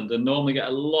Zealand. They normally get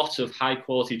a lot of high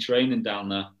quality training down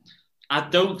there. I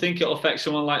don't think it'll affect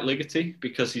someone like Ligeti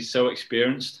because he's so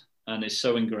experienced and is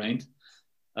so ingrained.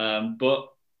 But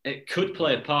it could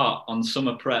play a part on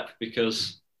summer prep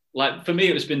because, like, for me,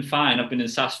 it's been fine. I've been in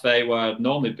Saas-Fee where I'd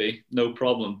normally be, no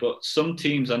problem. But some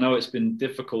teams I know it's been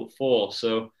difficult for.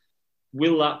 So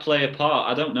will that play a part?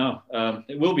 I don't know.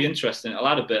 It will be interesting. I'll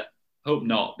add a bit. Hope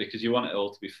not, because you want it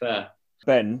all to be fair.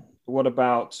 Ben, what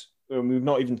about, we've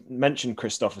not even mentioned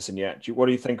Kristoffersen yet. What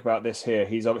do you think about this here?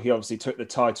 He obviously took the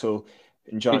title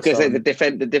in giant because the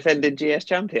defending GS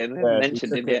champion. We haven't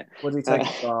mentioned him yet. What did he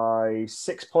take by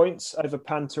 6 points over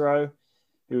Pantero,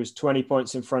 who was 20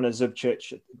 points in front of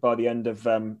Zubcic by the end of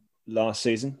last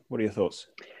season? What are your thoughts?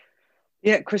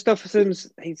 Yeah,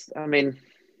 Kristoffersen's, he's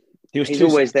he's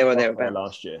always there or thereabouts.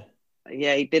 Last year.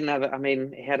 Yeah, he didn't have.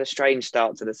 He had a strange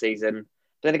start to the season.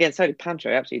 But then again, so did Pantero.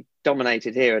 He absolutely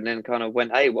dominated here and then kind of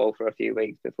went AWOL for a few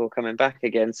weeks before coming back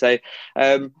again. So,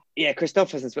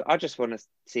 Kristoffersen, I just want to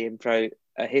see him throw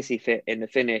a hissy fit in the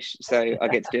finish. So I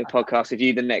get to do a podcast with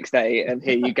you the next day and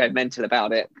hear you go mental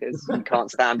about it because you can't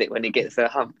stand it when he gets a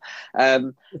hump.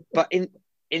 But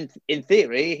in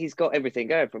theory, he's got everything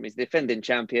going for him. He's the defending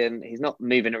champion. He's not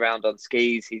moving around on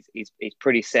skis. He's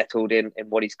pretty settled in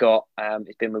what he's got.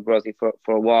 He's been with Rossi for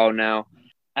a while now.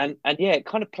 And yeah, it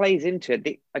kind of plays into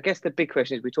it. I guess the big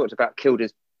question is we talked about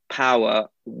Kilder's power,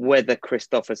 whether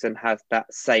Kristoffersen has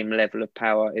that same level of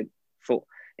power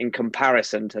in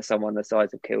comparison to someone the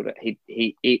size of Kilder.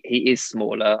 He is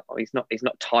smaller. He's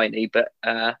not tiny, but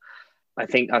I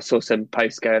think I saw some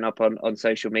posts going up on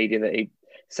social media that he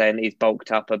saying he's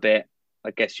bulked up a bit.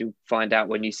 I guess you'll find out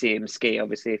when you see him ski.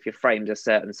 Obviously, if your frame's a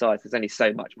certain size, there's only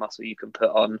so much muscle you can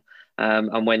put on.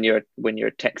 And when you're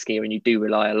a tech skier and you do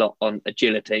rely a lot on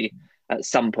agility, at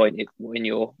some point, when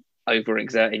you're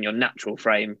overexerting your natural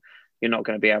frame, you're not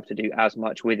going to be able to do as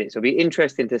much with it. So it'll be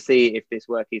interesting to see if this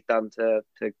work he's done to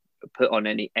put on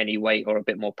any weight or a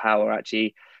bit more power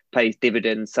actually pays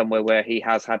dividends somewhere where he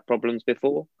has had problems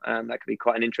before. That could be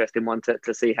quite an interesting one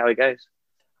to see how he goes.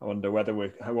 I wonder what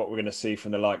we're going to see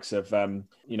from the likes of the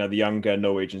younger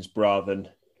Norwegians, Brathen,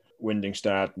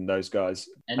 Windingstad, and those guys.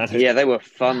 Yeah, they were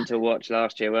fun to watch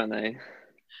last year, weren't they?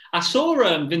 I saw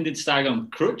Windingstad on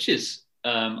crutches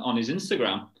on his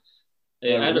Instagram.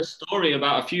 I had a story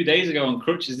about a few days ago on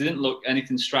crutches. He didn't look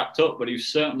anything strapped up, but he was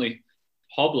certainly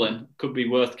hobbling. Could be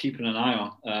worth keeping an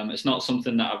eye on. It's not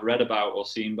something that I've read about or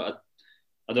seen, but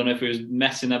I don't know if he was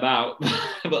messing about,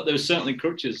 but there was certainly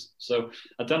crutches. So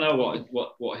I don't know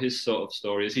what his sort of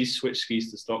story is. He's switched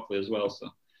skis to Stockley as well. So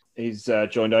he's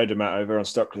joined Odermatt over on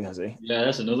Stockley, has he? Yeah,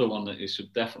 that's another one that you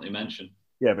should definitely mention.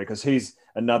 Yeah, because he's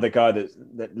another guy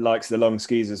that likes the long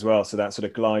skis as well. So that sort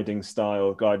of gliding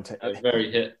style,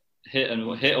 very hit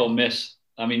or miss.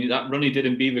 I mean, that run he did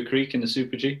in Beaver Creek in the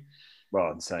Super G.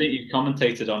 Well, insane. I think you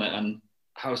commentated on it, and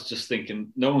I was just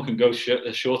thinking, no one can go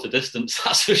a shorter distance.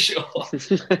 That's for sure. Do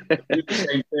the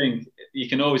same thing. You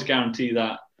can always guarantee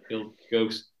that he'll go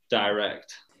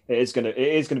direct. It is going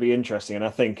to be interesting, and I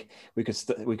think we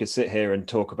could sit here and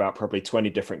talk about probably 20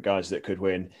 different guys that could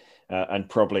win, and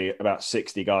probably about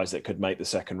 60 guys that could make the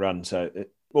second run. So,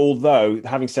 although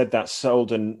having said that,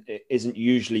 Solden isn't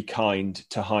usually kind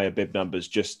to higher bib numbers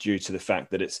just due to the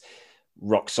fact that it's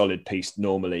rock solid piste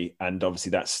normally, and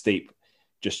obviously that steep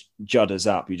just judders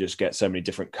up. You just get so many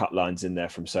different cut lines in there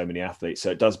from so many athletes,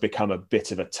 so it does become a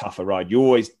bit of a tougher ride.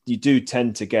 You do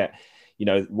tend to get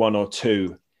one or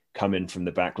two come in from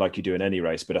the back like you do in any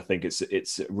race, but I think it's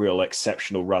a real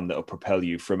exceptional run that will propel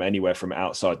you from anywhere from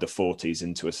outside the 40s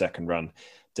into a second run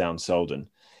down Solden.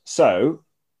 So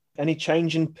any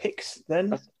change in picks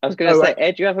then? I was going to say,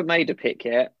 Ed, you haven't made a pick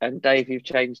yet, and Dave, you've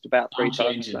changed about 3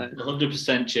 times.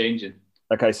 100% changing.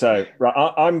 Okay, so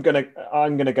right, I'm gonna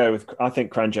go with. I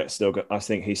think Kranjek's still. I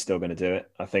think he's still going to do it.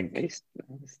 I think.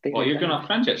 You're going to have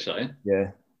Kranjek, sorry?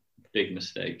 Yeah. Big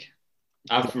mistake.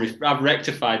 I've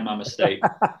rectified my mistake.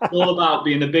 It's all about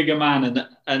being a bigger man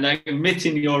and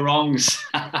admitting your wrongs.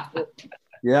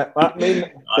 Yeah, I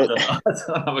mean,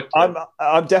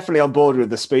 I'm definitely on board with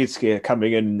the speed skier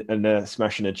coming in and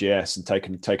smashing a GS and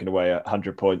taking away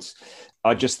 100 points.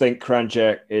 I just think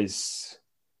Kranjek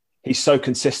he's so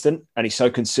consistent and he's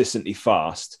so consistently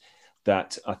fast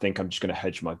that I think I'm just going to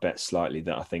hedge my bet slightly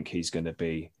that I think he's going to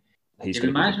be. He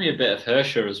reminds me a bit of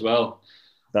Hirscher as well.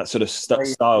 That sort of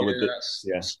style with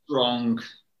strong,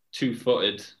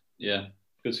 2-footed,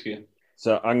 good skier.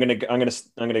 So I'm gonna go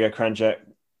Kranjek.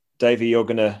 Davey, you're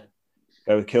going to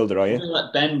go with Kilder, are you? I'm going to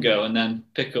let Ben go and then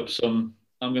pick up some.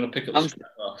 I'm going to pick up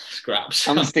scraps.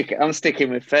 I'm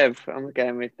sticking with Fev. I'm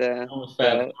going with Fev.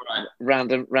 Right.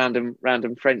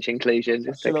 random French inclusion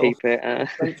just to keep it.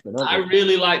 I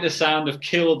really like the sound of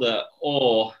Kilder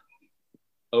or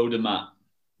Odermatt,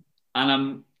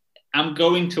 and I'm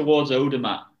going towards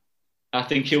Odermatt. I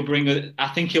think he'll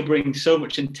bring so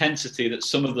much intensity that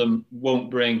some of them won't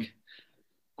bring.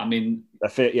 I mean,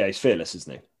 he's fearless,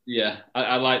 isn't he? Yeah,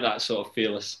 I like that sort of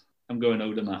fearless. I'm going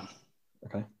Odermatt.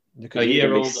 Okay. A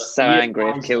year older. So angry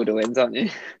if Kilder wins, aren't you?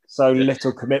 So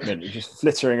little commitment. You're just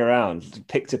flittering around,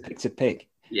 pick to pick.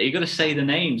 Yeah, you got to say the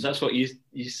names. That's what you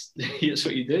that's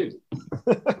what you do.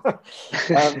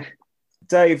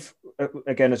 Dave,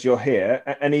 again, as you're here,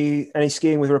 any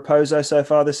skiing with Raposo so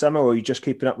far this summer, or are you just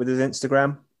keeping up with his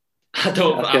Instagram? I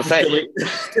don't. I'm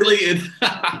deleted.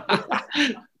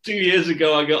 2 years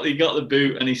ago, he got the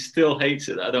boot, and he still hates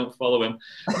it that I don't follow him.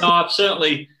 No,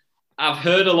 I've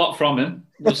heard a lot from him.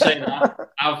 We'll say that.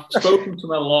 I've spoken to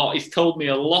him a lot. He's told me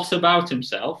a lot about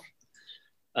himself.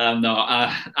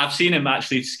 I've seen him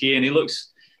actually skiing. He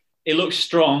looks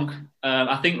strong.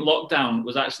 I think lockdown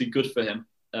was actually good for him.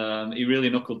 He really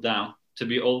knuckled down. To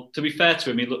be fair to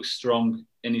him, he looks strong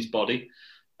in his body.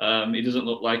 He doesn't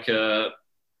look like a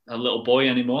little boy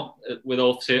anymore. With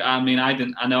all two, I mean, I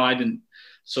didn't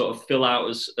sort of fill out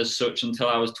as such until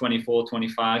I was 24,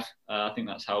 25. I think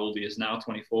that's how old he is now,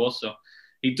 24. So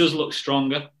he does look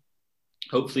stronger.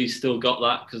 Hopefully he's still got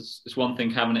that, because it's one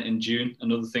thing having it in June,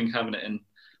 another thing having it in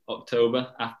October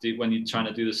when you're trying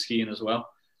to do the skiing as well.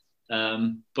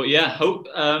 But yeah, hope.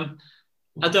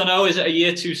 I don't know, is it a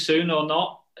year too soon or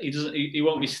not? He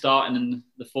won't be starting in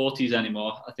the 40s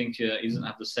anymore. I think he doesn't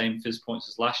have the same phys points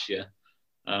as last year.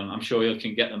 I'm sure he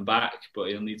can get them back, but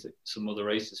he'll need some other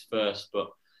races first. But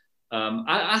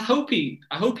I hope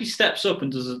he steps up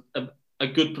and does a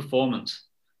good performance.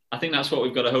 I think that's what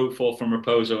we've got to hope for from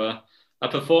Raposo, a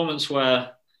performance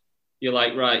where you're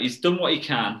like, right, he's done what he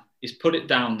can. He's put it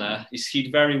down there. He's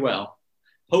skied very well.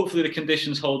 Hopefully the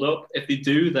conditions hold up. If they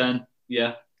do, then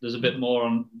yeah, there's a bit more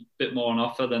on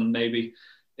offer than maybe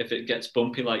if it gets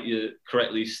bumpy, like you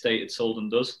correctly stated,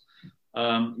 Solden does.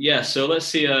 So let's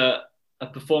see a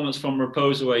performance from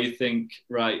Raposo where you think,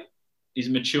 right, he's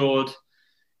matured,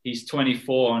 he's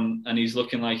 24 and he's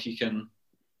looking like he can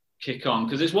kick on.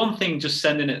 Because it's one thing just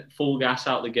sending it full gas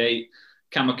out the gate,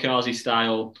 kamikaze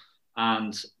style,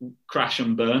 and crash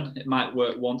and burn. It might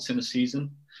work once in a season.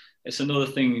 It's another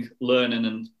thing learning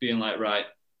and being like, right,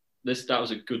 that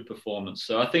was a good performance.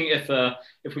 So I think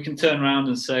if we can turn around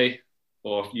and say,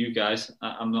 or you guys,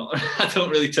 I don't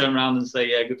really turn around and say,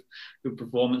 yeah, good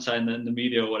performance in the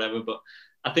media or whatever, but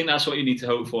I think that's what you need to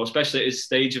hope for, especially at his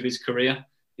stage of his career.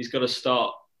 He's got to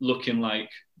start looking like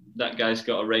that guy's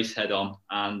got a race head on,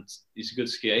 and he's a good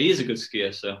skier. He is a good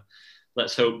skier, so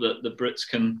let's hope that the Brits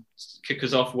can kick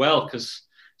us off well, because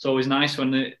it's always nice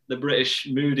when the British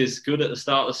mood is good at the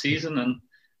start of the season and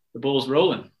the ball's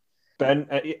rolling. Ben,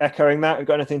 echoing that, have you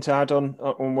got anything to add on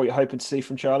what you're hoping to see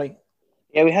from Charlie?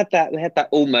 Yeah, we had that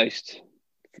almost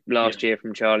last year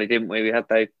from Charlie, didn't we? We had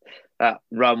that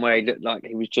run where he looked like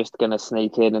he was just going to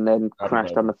sneak in and then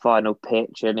crashed on the final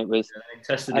pitch, and it was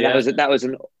that was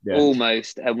an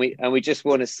almost, and we just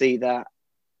want to see that.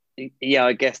 Yeah,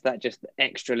 I guess that just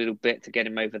extra little bit to get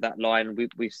him over that line.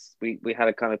 We had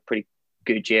a kind of pretty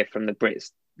good year from the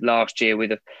Brits last year with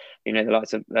the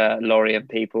likes of Laurie and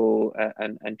people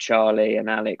and Charlie and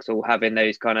Alex all having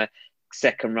those kind of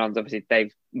second runs. Obviously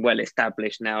Dave's well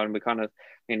established now, and we kind of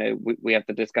we have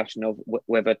the discussion of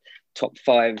whether top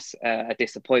five's a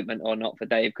disappointment or not for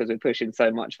Dave, because we're pushing so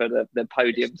much for the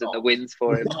podiums and the wins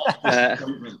for him.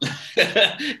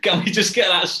 Can we just get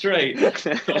that straight?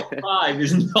 Top five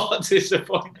is not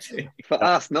disappointing for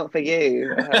us, not for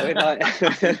you. Yeah,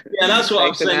 that's what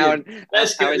I'm saying.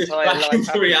 Let's get this back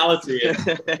into reality.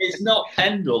 It's not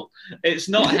Pendle, it's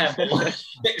not Hemel.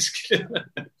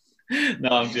 No,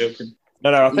 I'm joking.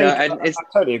 No, I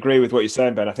totally agree with what you're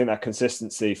saying, Ben. I think that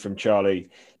consistency from Charlie,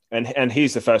 and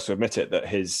he's the first to admit it, that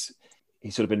he's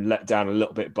sort of been let down a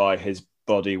little bit by his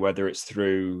body, whether it's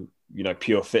through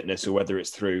pure fitness or whether it's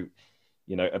through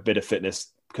a bit of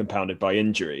fitness compounded by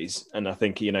injuries. And I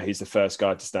think he's the first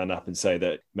guy to stand up and say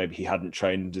that maybe he hadn't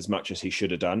trained as much as he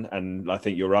should have done. And I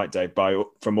think you're right, Dave,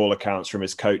 from all accounts, from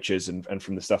his coaches and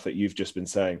from the stuff that you've just been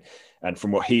saying, and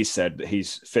from what he's said, that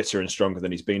he's fitter and stronger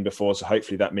than he's been before. So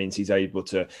hopefully that means he's able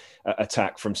to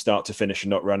attack from start to finish and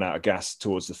not run out of gas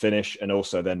towards the finish, and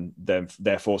also then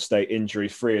therefore stay injury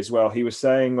free as well. He was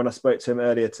saying when I spoke to him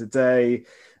earlier today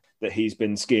that he's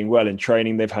been skiing well in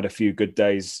training. They've had a few good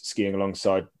days skiing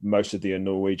alongside most of the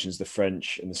Norwegians, the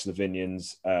French and the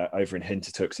Slovenians over in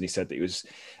Hintertux. And he said that he was,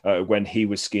 when he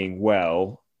was skiing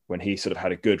well, when he sort of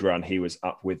had a good run, he was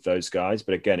up with those guys.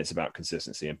 But again, it's about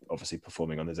consistency and obviously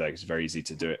performing on the day. It's very easy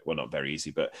to do it. Well, not very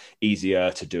easy, but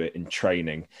easier to do it in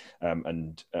training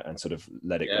and sort of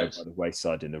let it go by the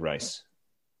wayside in the race.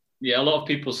 Yeah, a lot of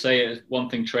people say it's one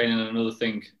thing training and another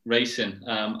thing racing.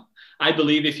 I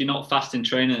believe if you're not fast in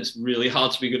training, it's really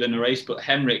hard to be good in a race. But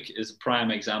Henrik is a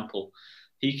prime example.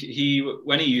 He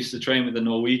when he used to train with the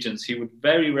Norwegians, he would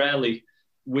very rarely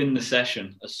win the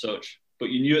session as such. But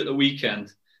you knew at the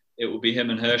weekend it would be him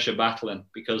and Hirscher battling,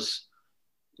 because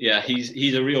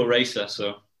he's a real racer.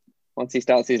 So once he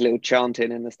starts his little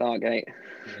chanting in the start gate,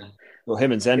 well,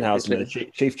 him and Zenhausen are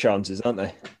the chief chanters, aren't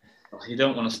they? You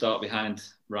don't want to start behind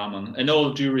Rahman. In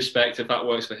all due respect, if that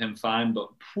works for him, fine. But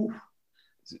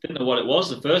didn't know what it was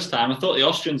the first time. I thought the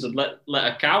Austrians had let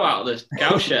a cow out of the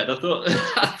cow shed. I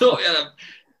thought we had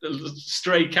a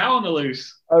stray cow on the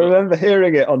loose. I remember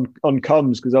hearing it on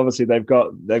comms, because obviously they've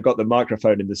got the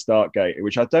microphone in the start gate,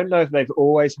 which I don't know if they've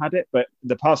always had it, but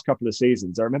the past couple of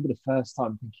seasons, I remember the first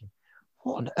time thinking,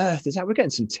 what on earth is that? We're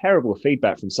getting some terrible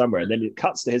feedback from somewhere. And then it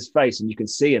cuts to his face and you can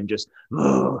see him just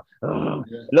a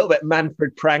little bit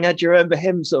Manfred Pranger. Do you remember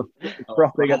him sort of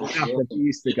frothing at the mouth when he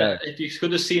used to go? If you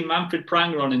could have seen Manfred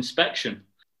Pranger on inspection,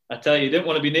 I tell you didn't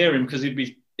want to be near him, because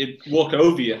he'd walk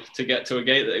over you to get to a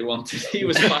gate that he wanted. He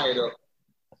was fired up.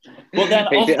 But then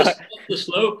off the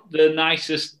slope, the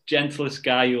nicest, gentlest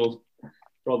guy you'll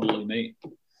probably meet.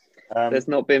 There's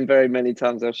not been very many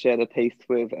times I've shared a piece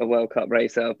with a World Cup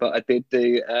racer, but I did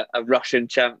do a Russian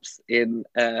champs in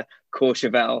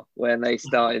Courchevel when they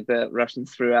started. The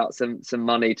Russians threw out some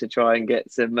money to try and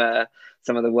get some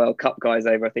of the World Cup guys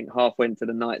over. I think half went to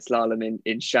the night slalom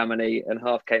in Chamonix and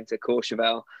half came to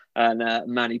Courchevel. And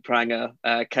Manny Pranger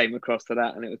came across to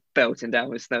that, and it was belting down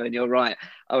with snow. And you're right,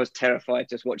 I was terrified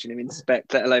just watching him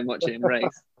inspect, let alone watching him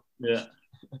race. Yeah,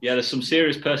 there's some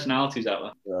serious personalities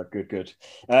out there. Good.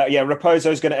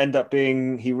 Raposo is going to end up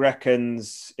being, he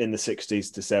reckons, in the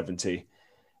 60s to 70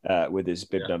 with his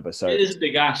bib number. So it is a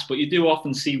big ask, but you do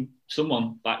often see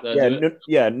someone back there.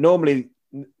 Normally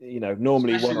especially one or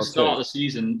two. At the start of the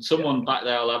season, someone back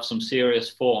there will have some serious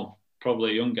form.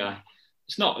 Probably a young guy.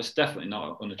 It's definitely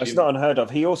not unachievable. It's not unheard of.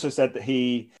 He also said that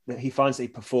he finds that he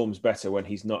performs better when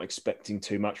he's not expecting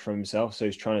too much from himself. So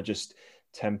he's trying to just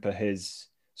temper his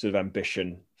sort of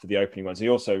ambition for the opening ones. He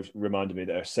also reminded me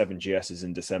that there are 7 GSs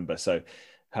in December. So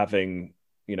having,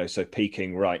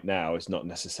 peaking right now is not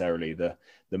necessarily the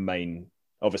main.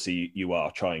 Obviously you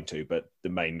are trying to, but the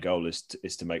main goal is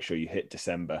to make sure you hit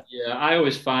December. Yeah, I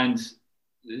always find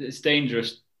it's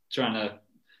dangerous trying to.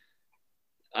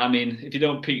 I mean, if you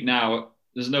don't peak now,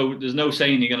 there's no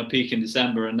saying you're going to peak in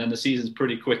December, and then the season's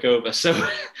pretty quick over. So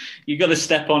you got to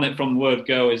step on it from the word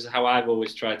go, is how I've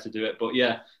always tried to do it. But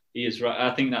yeah, he is right.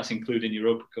 I think that's including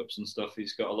Europa Cups and stuff.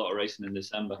 He's got a lot of racing in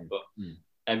December, but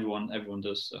everyone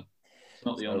does. So it's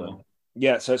not the only one.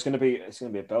 Yeah, so it's going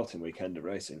to be a belting weekend of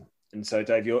racing. And so,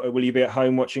 Dave, will you be at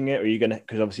home watching it, or are you going to?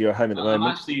 Because obviously you're at home at the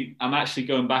moment. I'm actually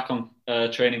going back on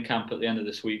training camp at the end of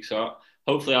this week, so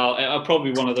hopefully I'll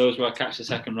probably be one of those where I catch the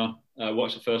second run,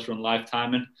 watch the first run live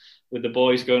timing with the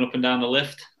boys going up and down the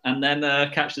lift, and then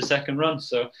catch the second run.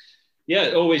 So yeah,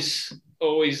 it always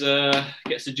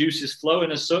gets the juices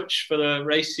flowing as such for the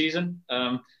race season.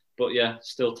 But yeah,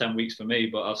 still 10 weeks for me,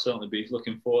 but I'll certainly be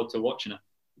looking forward to watching it.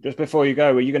 Just before you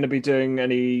go, are you going to be doing are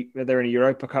there any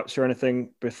Europa Cups or anything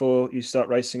before you start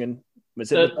racing? And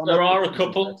there are a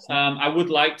couple. I would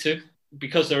like to,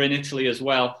 because they're in Italy as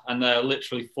well, and they're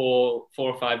literally 4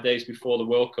 or 5 days before the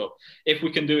World Cup. If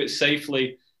we can do it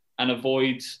safely and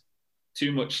avoid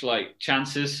too much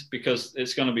chances, because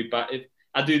it's going to be bad. If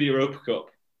I do the Europa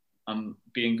Cup and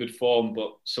be in good form,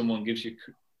 but someone gives you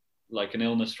an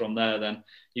illness from there, then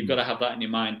you've got to have that in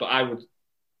your mind. But I would,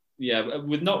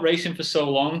 with not racing for so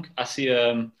long, I see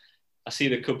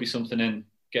there could be something in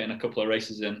getting a couple of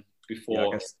races in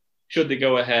before. Should they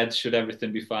go ahead? Should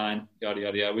everything be fine? Yada,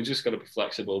 yada, yada. We just got to be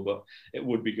flexible, but it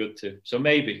would be good to. So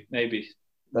maybe.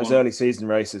 Those early season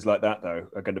races like that, though,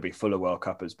 are going to be full of World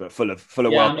Cuppers, but full of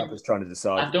World Cuppers trying to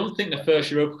decide. I don't think the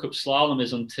first Europa Cup slalom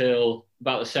is until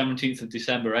about the 17th of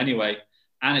December anyway,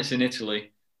 and it's in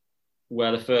Italy,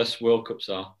 where the first World Cups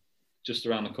are, just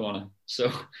around the corner.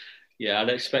 So, yeah, I'd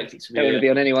expect it to be... Don't want to be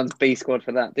on anyone's B squad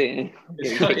for that, do you?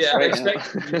 I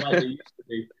expect it to be like it used to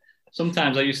be.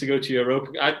 Sometimes I used to go to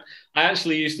Europa. I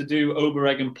actually used to do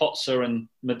Oberregen, Potzer and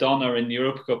Madonna in the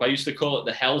Europa Cup. I used to call it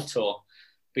the Hell Tour,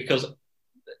 because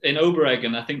in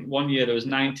Oberregen, I think one year there was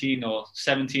 19 or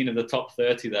 17 of the top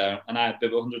 30 there, and I had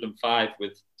bib 105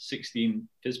 with 16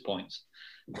 FIS points.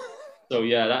 So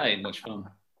yeah, that ain't much fun.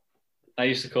 I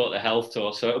used to call it the Health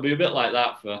Tour, so it'll be a bit like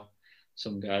that for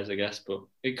some guys, I guess. But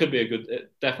it could be it'd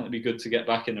definitely be good to get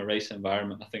back in a race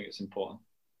environment. I think it's important.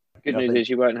 Good news is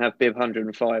you won't have bib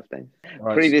 105 then.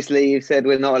 Right. Previously, you said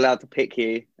we're not allowed to pick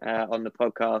you on the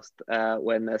podcast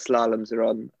when the slaloms are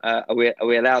on. Are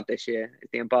we allowed this year? Is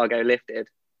the embargo lifted?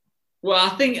 Well, I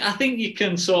think you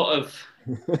can sort of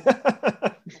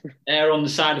err on the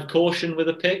side of caution with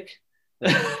a pick.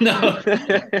 No,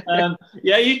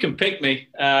 you can pick me.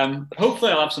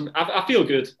 Hopefully, I'll have some. I feel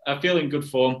good. I feel in good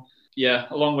form. Yeah,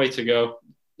 a long way to go.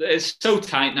 It's so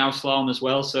tight now, slalom as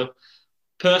well. So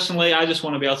personally, I just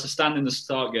want to be able to stand in the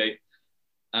start gate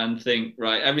and think,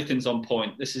 right, everything's on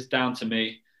point. This is down to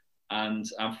me, and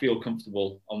I feel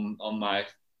comfortable on my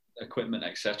equipment,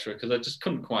 etc. Because I just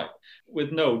couldn't quite,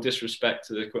 with no disrespect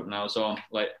to the equipment I was on,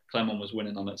 like Clement was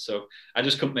winning on it, so I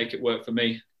just couldn't make it work for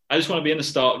me. I just want to be in the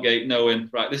start gate knowing,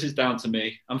 right, this is down to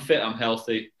me. I'm fit, I'm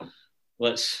healthy.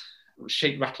 Let's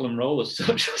shake, rattle and roll as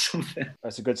such or something.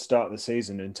 That's a good start of the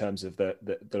season in terms of the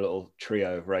little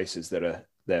trio of races that are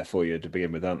there for you to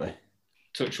begin with, aren't they?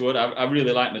 Touch wood. I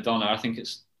really like Madonna. I think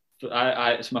it's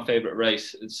my favourite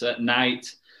race. It's at night.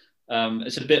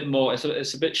 It's a bit more.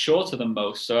 It's a bit shorter than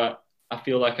most, so I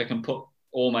feel like I can put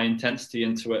all my intensity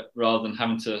into it rather than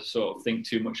having to sort of think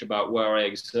too much about where I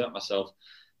exert myself.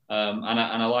 And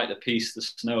I like the piste, the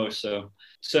snow. So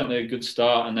certainly a good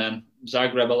start. And then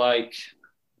Zagreb I like.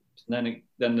 And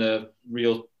then the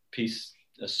real piece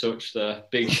as such, the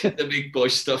big boy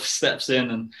stuff steps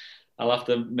in, and I'll have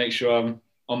to make sure I'm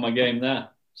on my game there.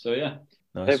 So yeah.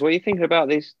 Nice. What are you thinking about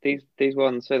these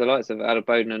ones? So the likes of Adel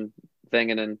Bowden and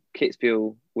Wengen and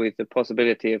Kitzbühel, with the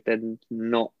possibility of there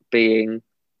not being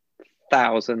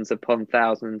thousands upon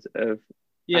thousands of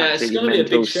it's going to be a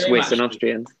big shame, Swiss and actually.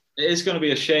 Austrians. It is going to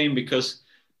be a shame because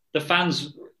the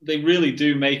fans, they really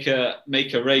do make a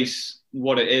race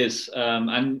what it is,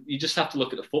 and you just have to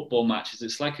look at the football matches.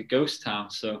 It's like a ghost town,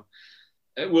 so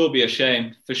it will be a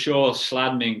shame for sure.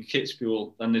 Schladming,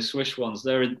 Kitzbühel, and the Swiss ones,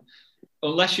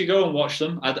 unless you go and watch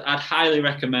them, I'd highly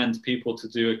recommend people to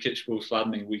do a Kitzbühel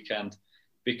Schladming weekend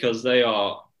because they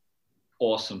are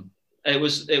awesome. It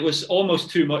was almost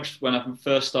too much when I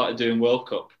first started doing World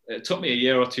Cup. It took me a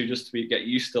year or two just to get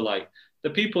used to, like, the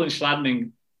people in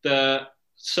Schladming. They're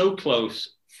so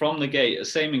close from the gate.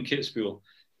 Same in Kitzbühel.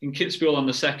 In Kitzbühel on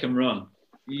the second run,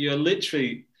 you're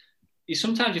literally,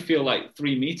 sometimes you feel like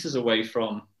 3 meters away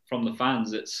from the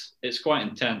fans. It's quite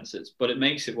intense. But it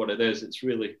makes it what it is. It's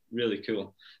really, really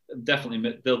cool.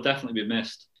 They'll definitely be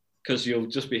missed because you'll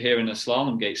just be hearing a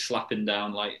slalom gate slapping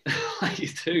down like you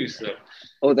do. So.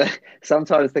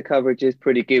 Sometimes the coverage is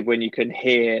pretty good when you can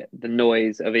hear the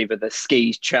noise of either the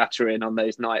skis chattering on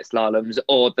those night slaloms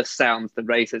or the sounds the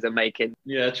racers are making.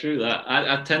 Yeah, true that.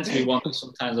 I tend to be one that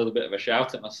sometimes has a bit of a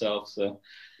shout at myself. So,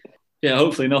 yeah,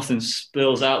 hopefully nothing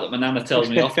spills out that my nana tells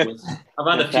me afterwards.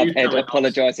 I've had a few Ed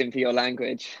apologising for your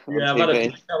language. Yeah, I've had a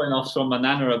few telling offs from my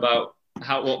nana about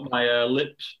what my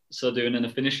lips are doing in the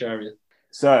finish area.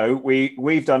 So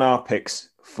we've done our picks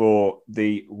for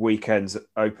the weekend's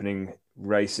opening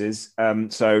races.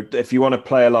 So if you want to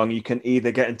play along, you can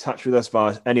either get in touch with us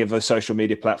via any of the social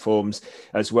media platforms,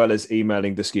 as well as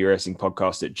emailing the Ski Racing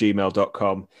Podcast at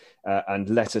gmail.com. And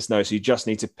let us know. So you just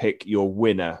need to pick your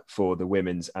winner for the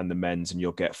women's and the men's, and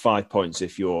you'll get 5 points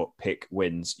if your pick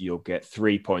wins. You'll get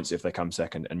 3 points if they come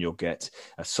second, and you'll get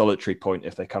a solitary point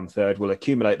if they come third. We'll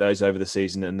accumulate those over the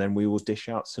season, and then we will dish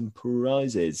out some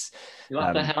prizes. You'll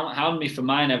have to hound me for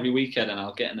mine every weekend, and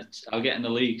I'll get in the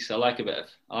league. So I like a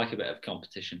bit of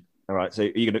competition. All right. So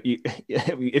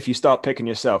if you start picking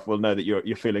yourself, we'll know that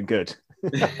you're feeling good.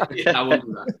 Yeah, I won't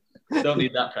do that. Don't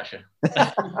need that pressure.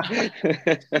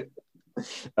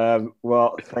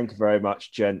 Well, thank you very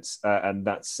much, gents. And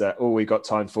that's all we got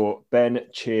time for. Ben,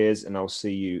 cheers, and I'll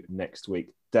see you next week.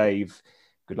 Dave,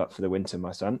 good luck for the winter,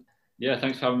 my son. Yeah,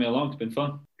 thanks for having me along. It's been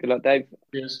fun. Good luck, Dave.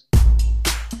 Cheers.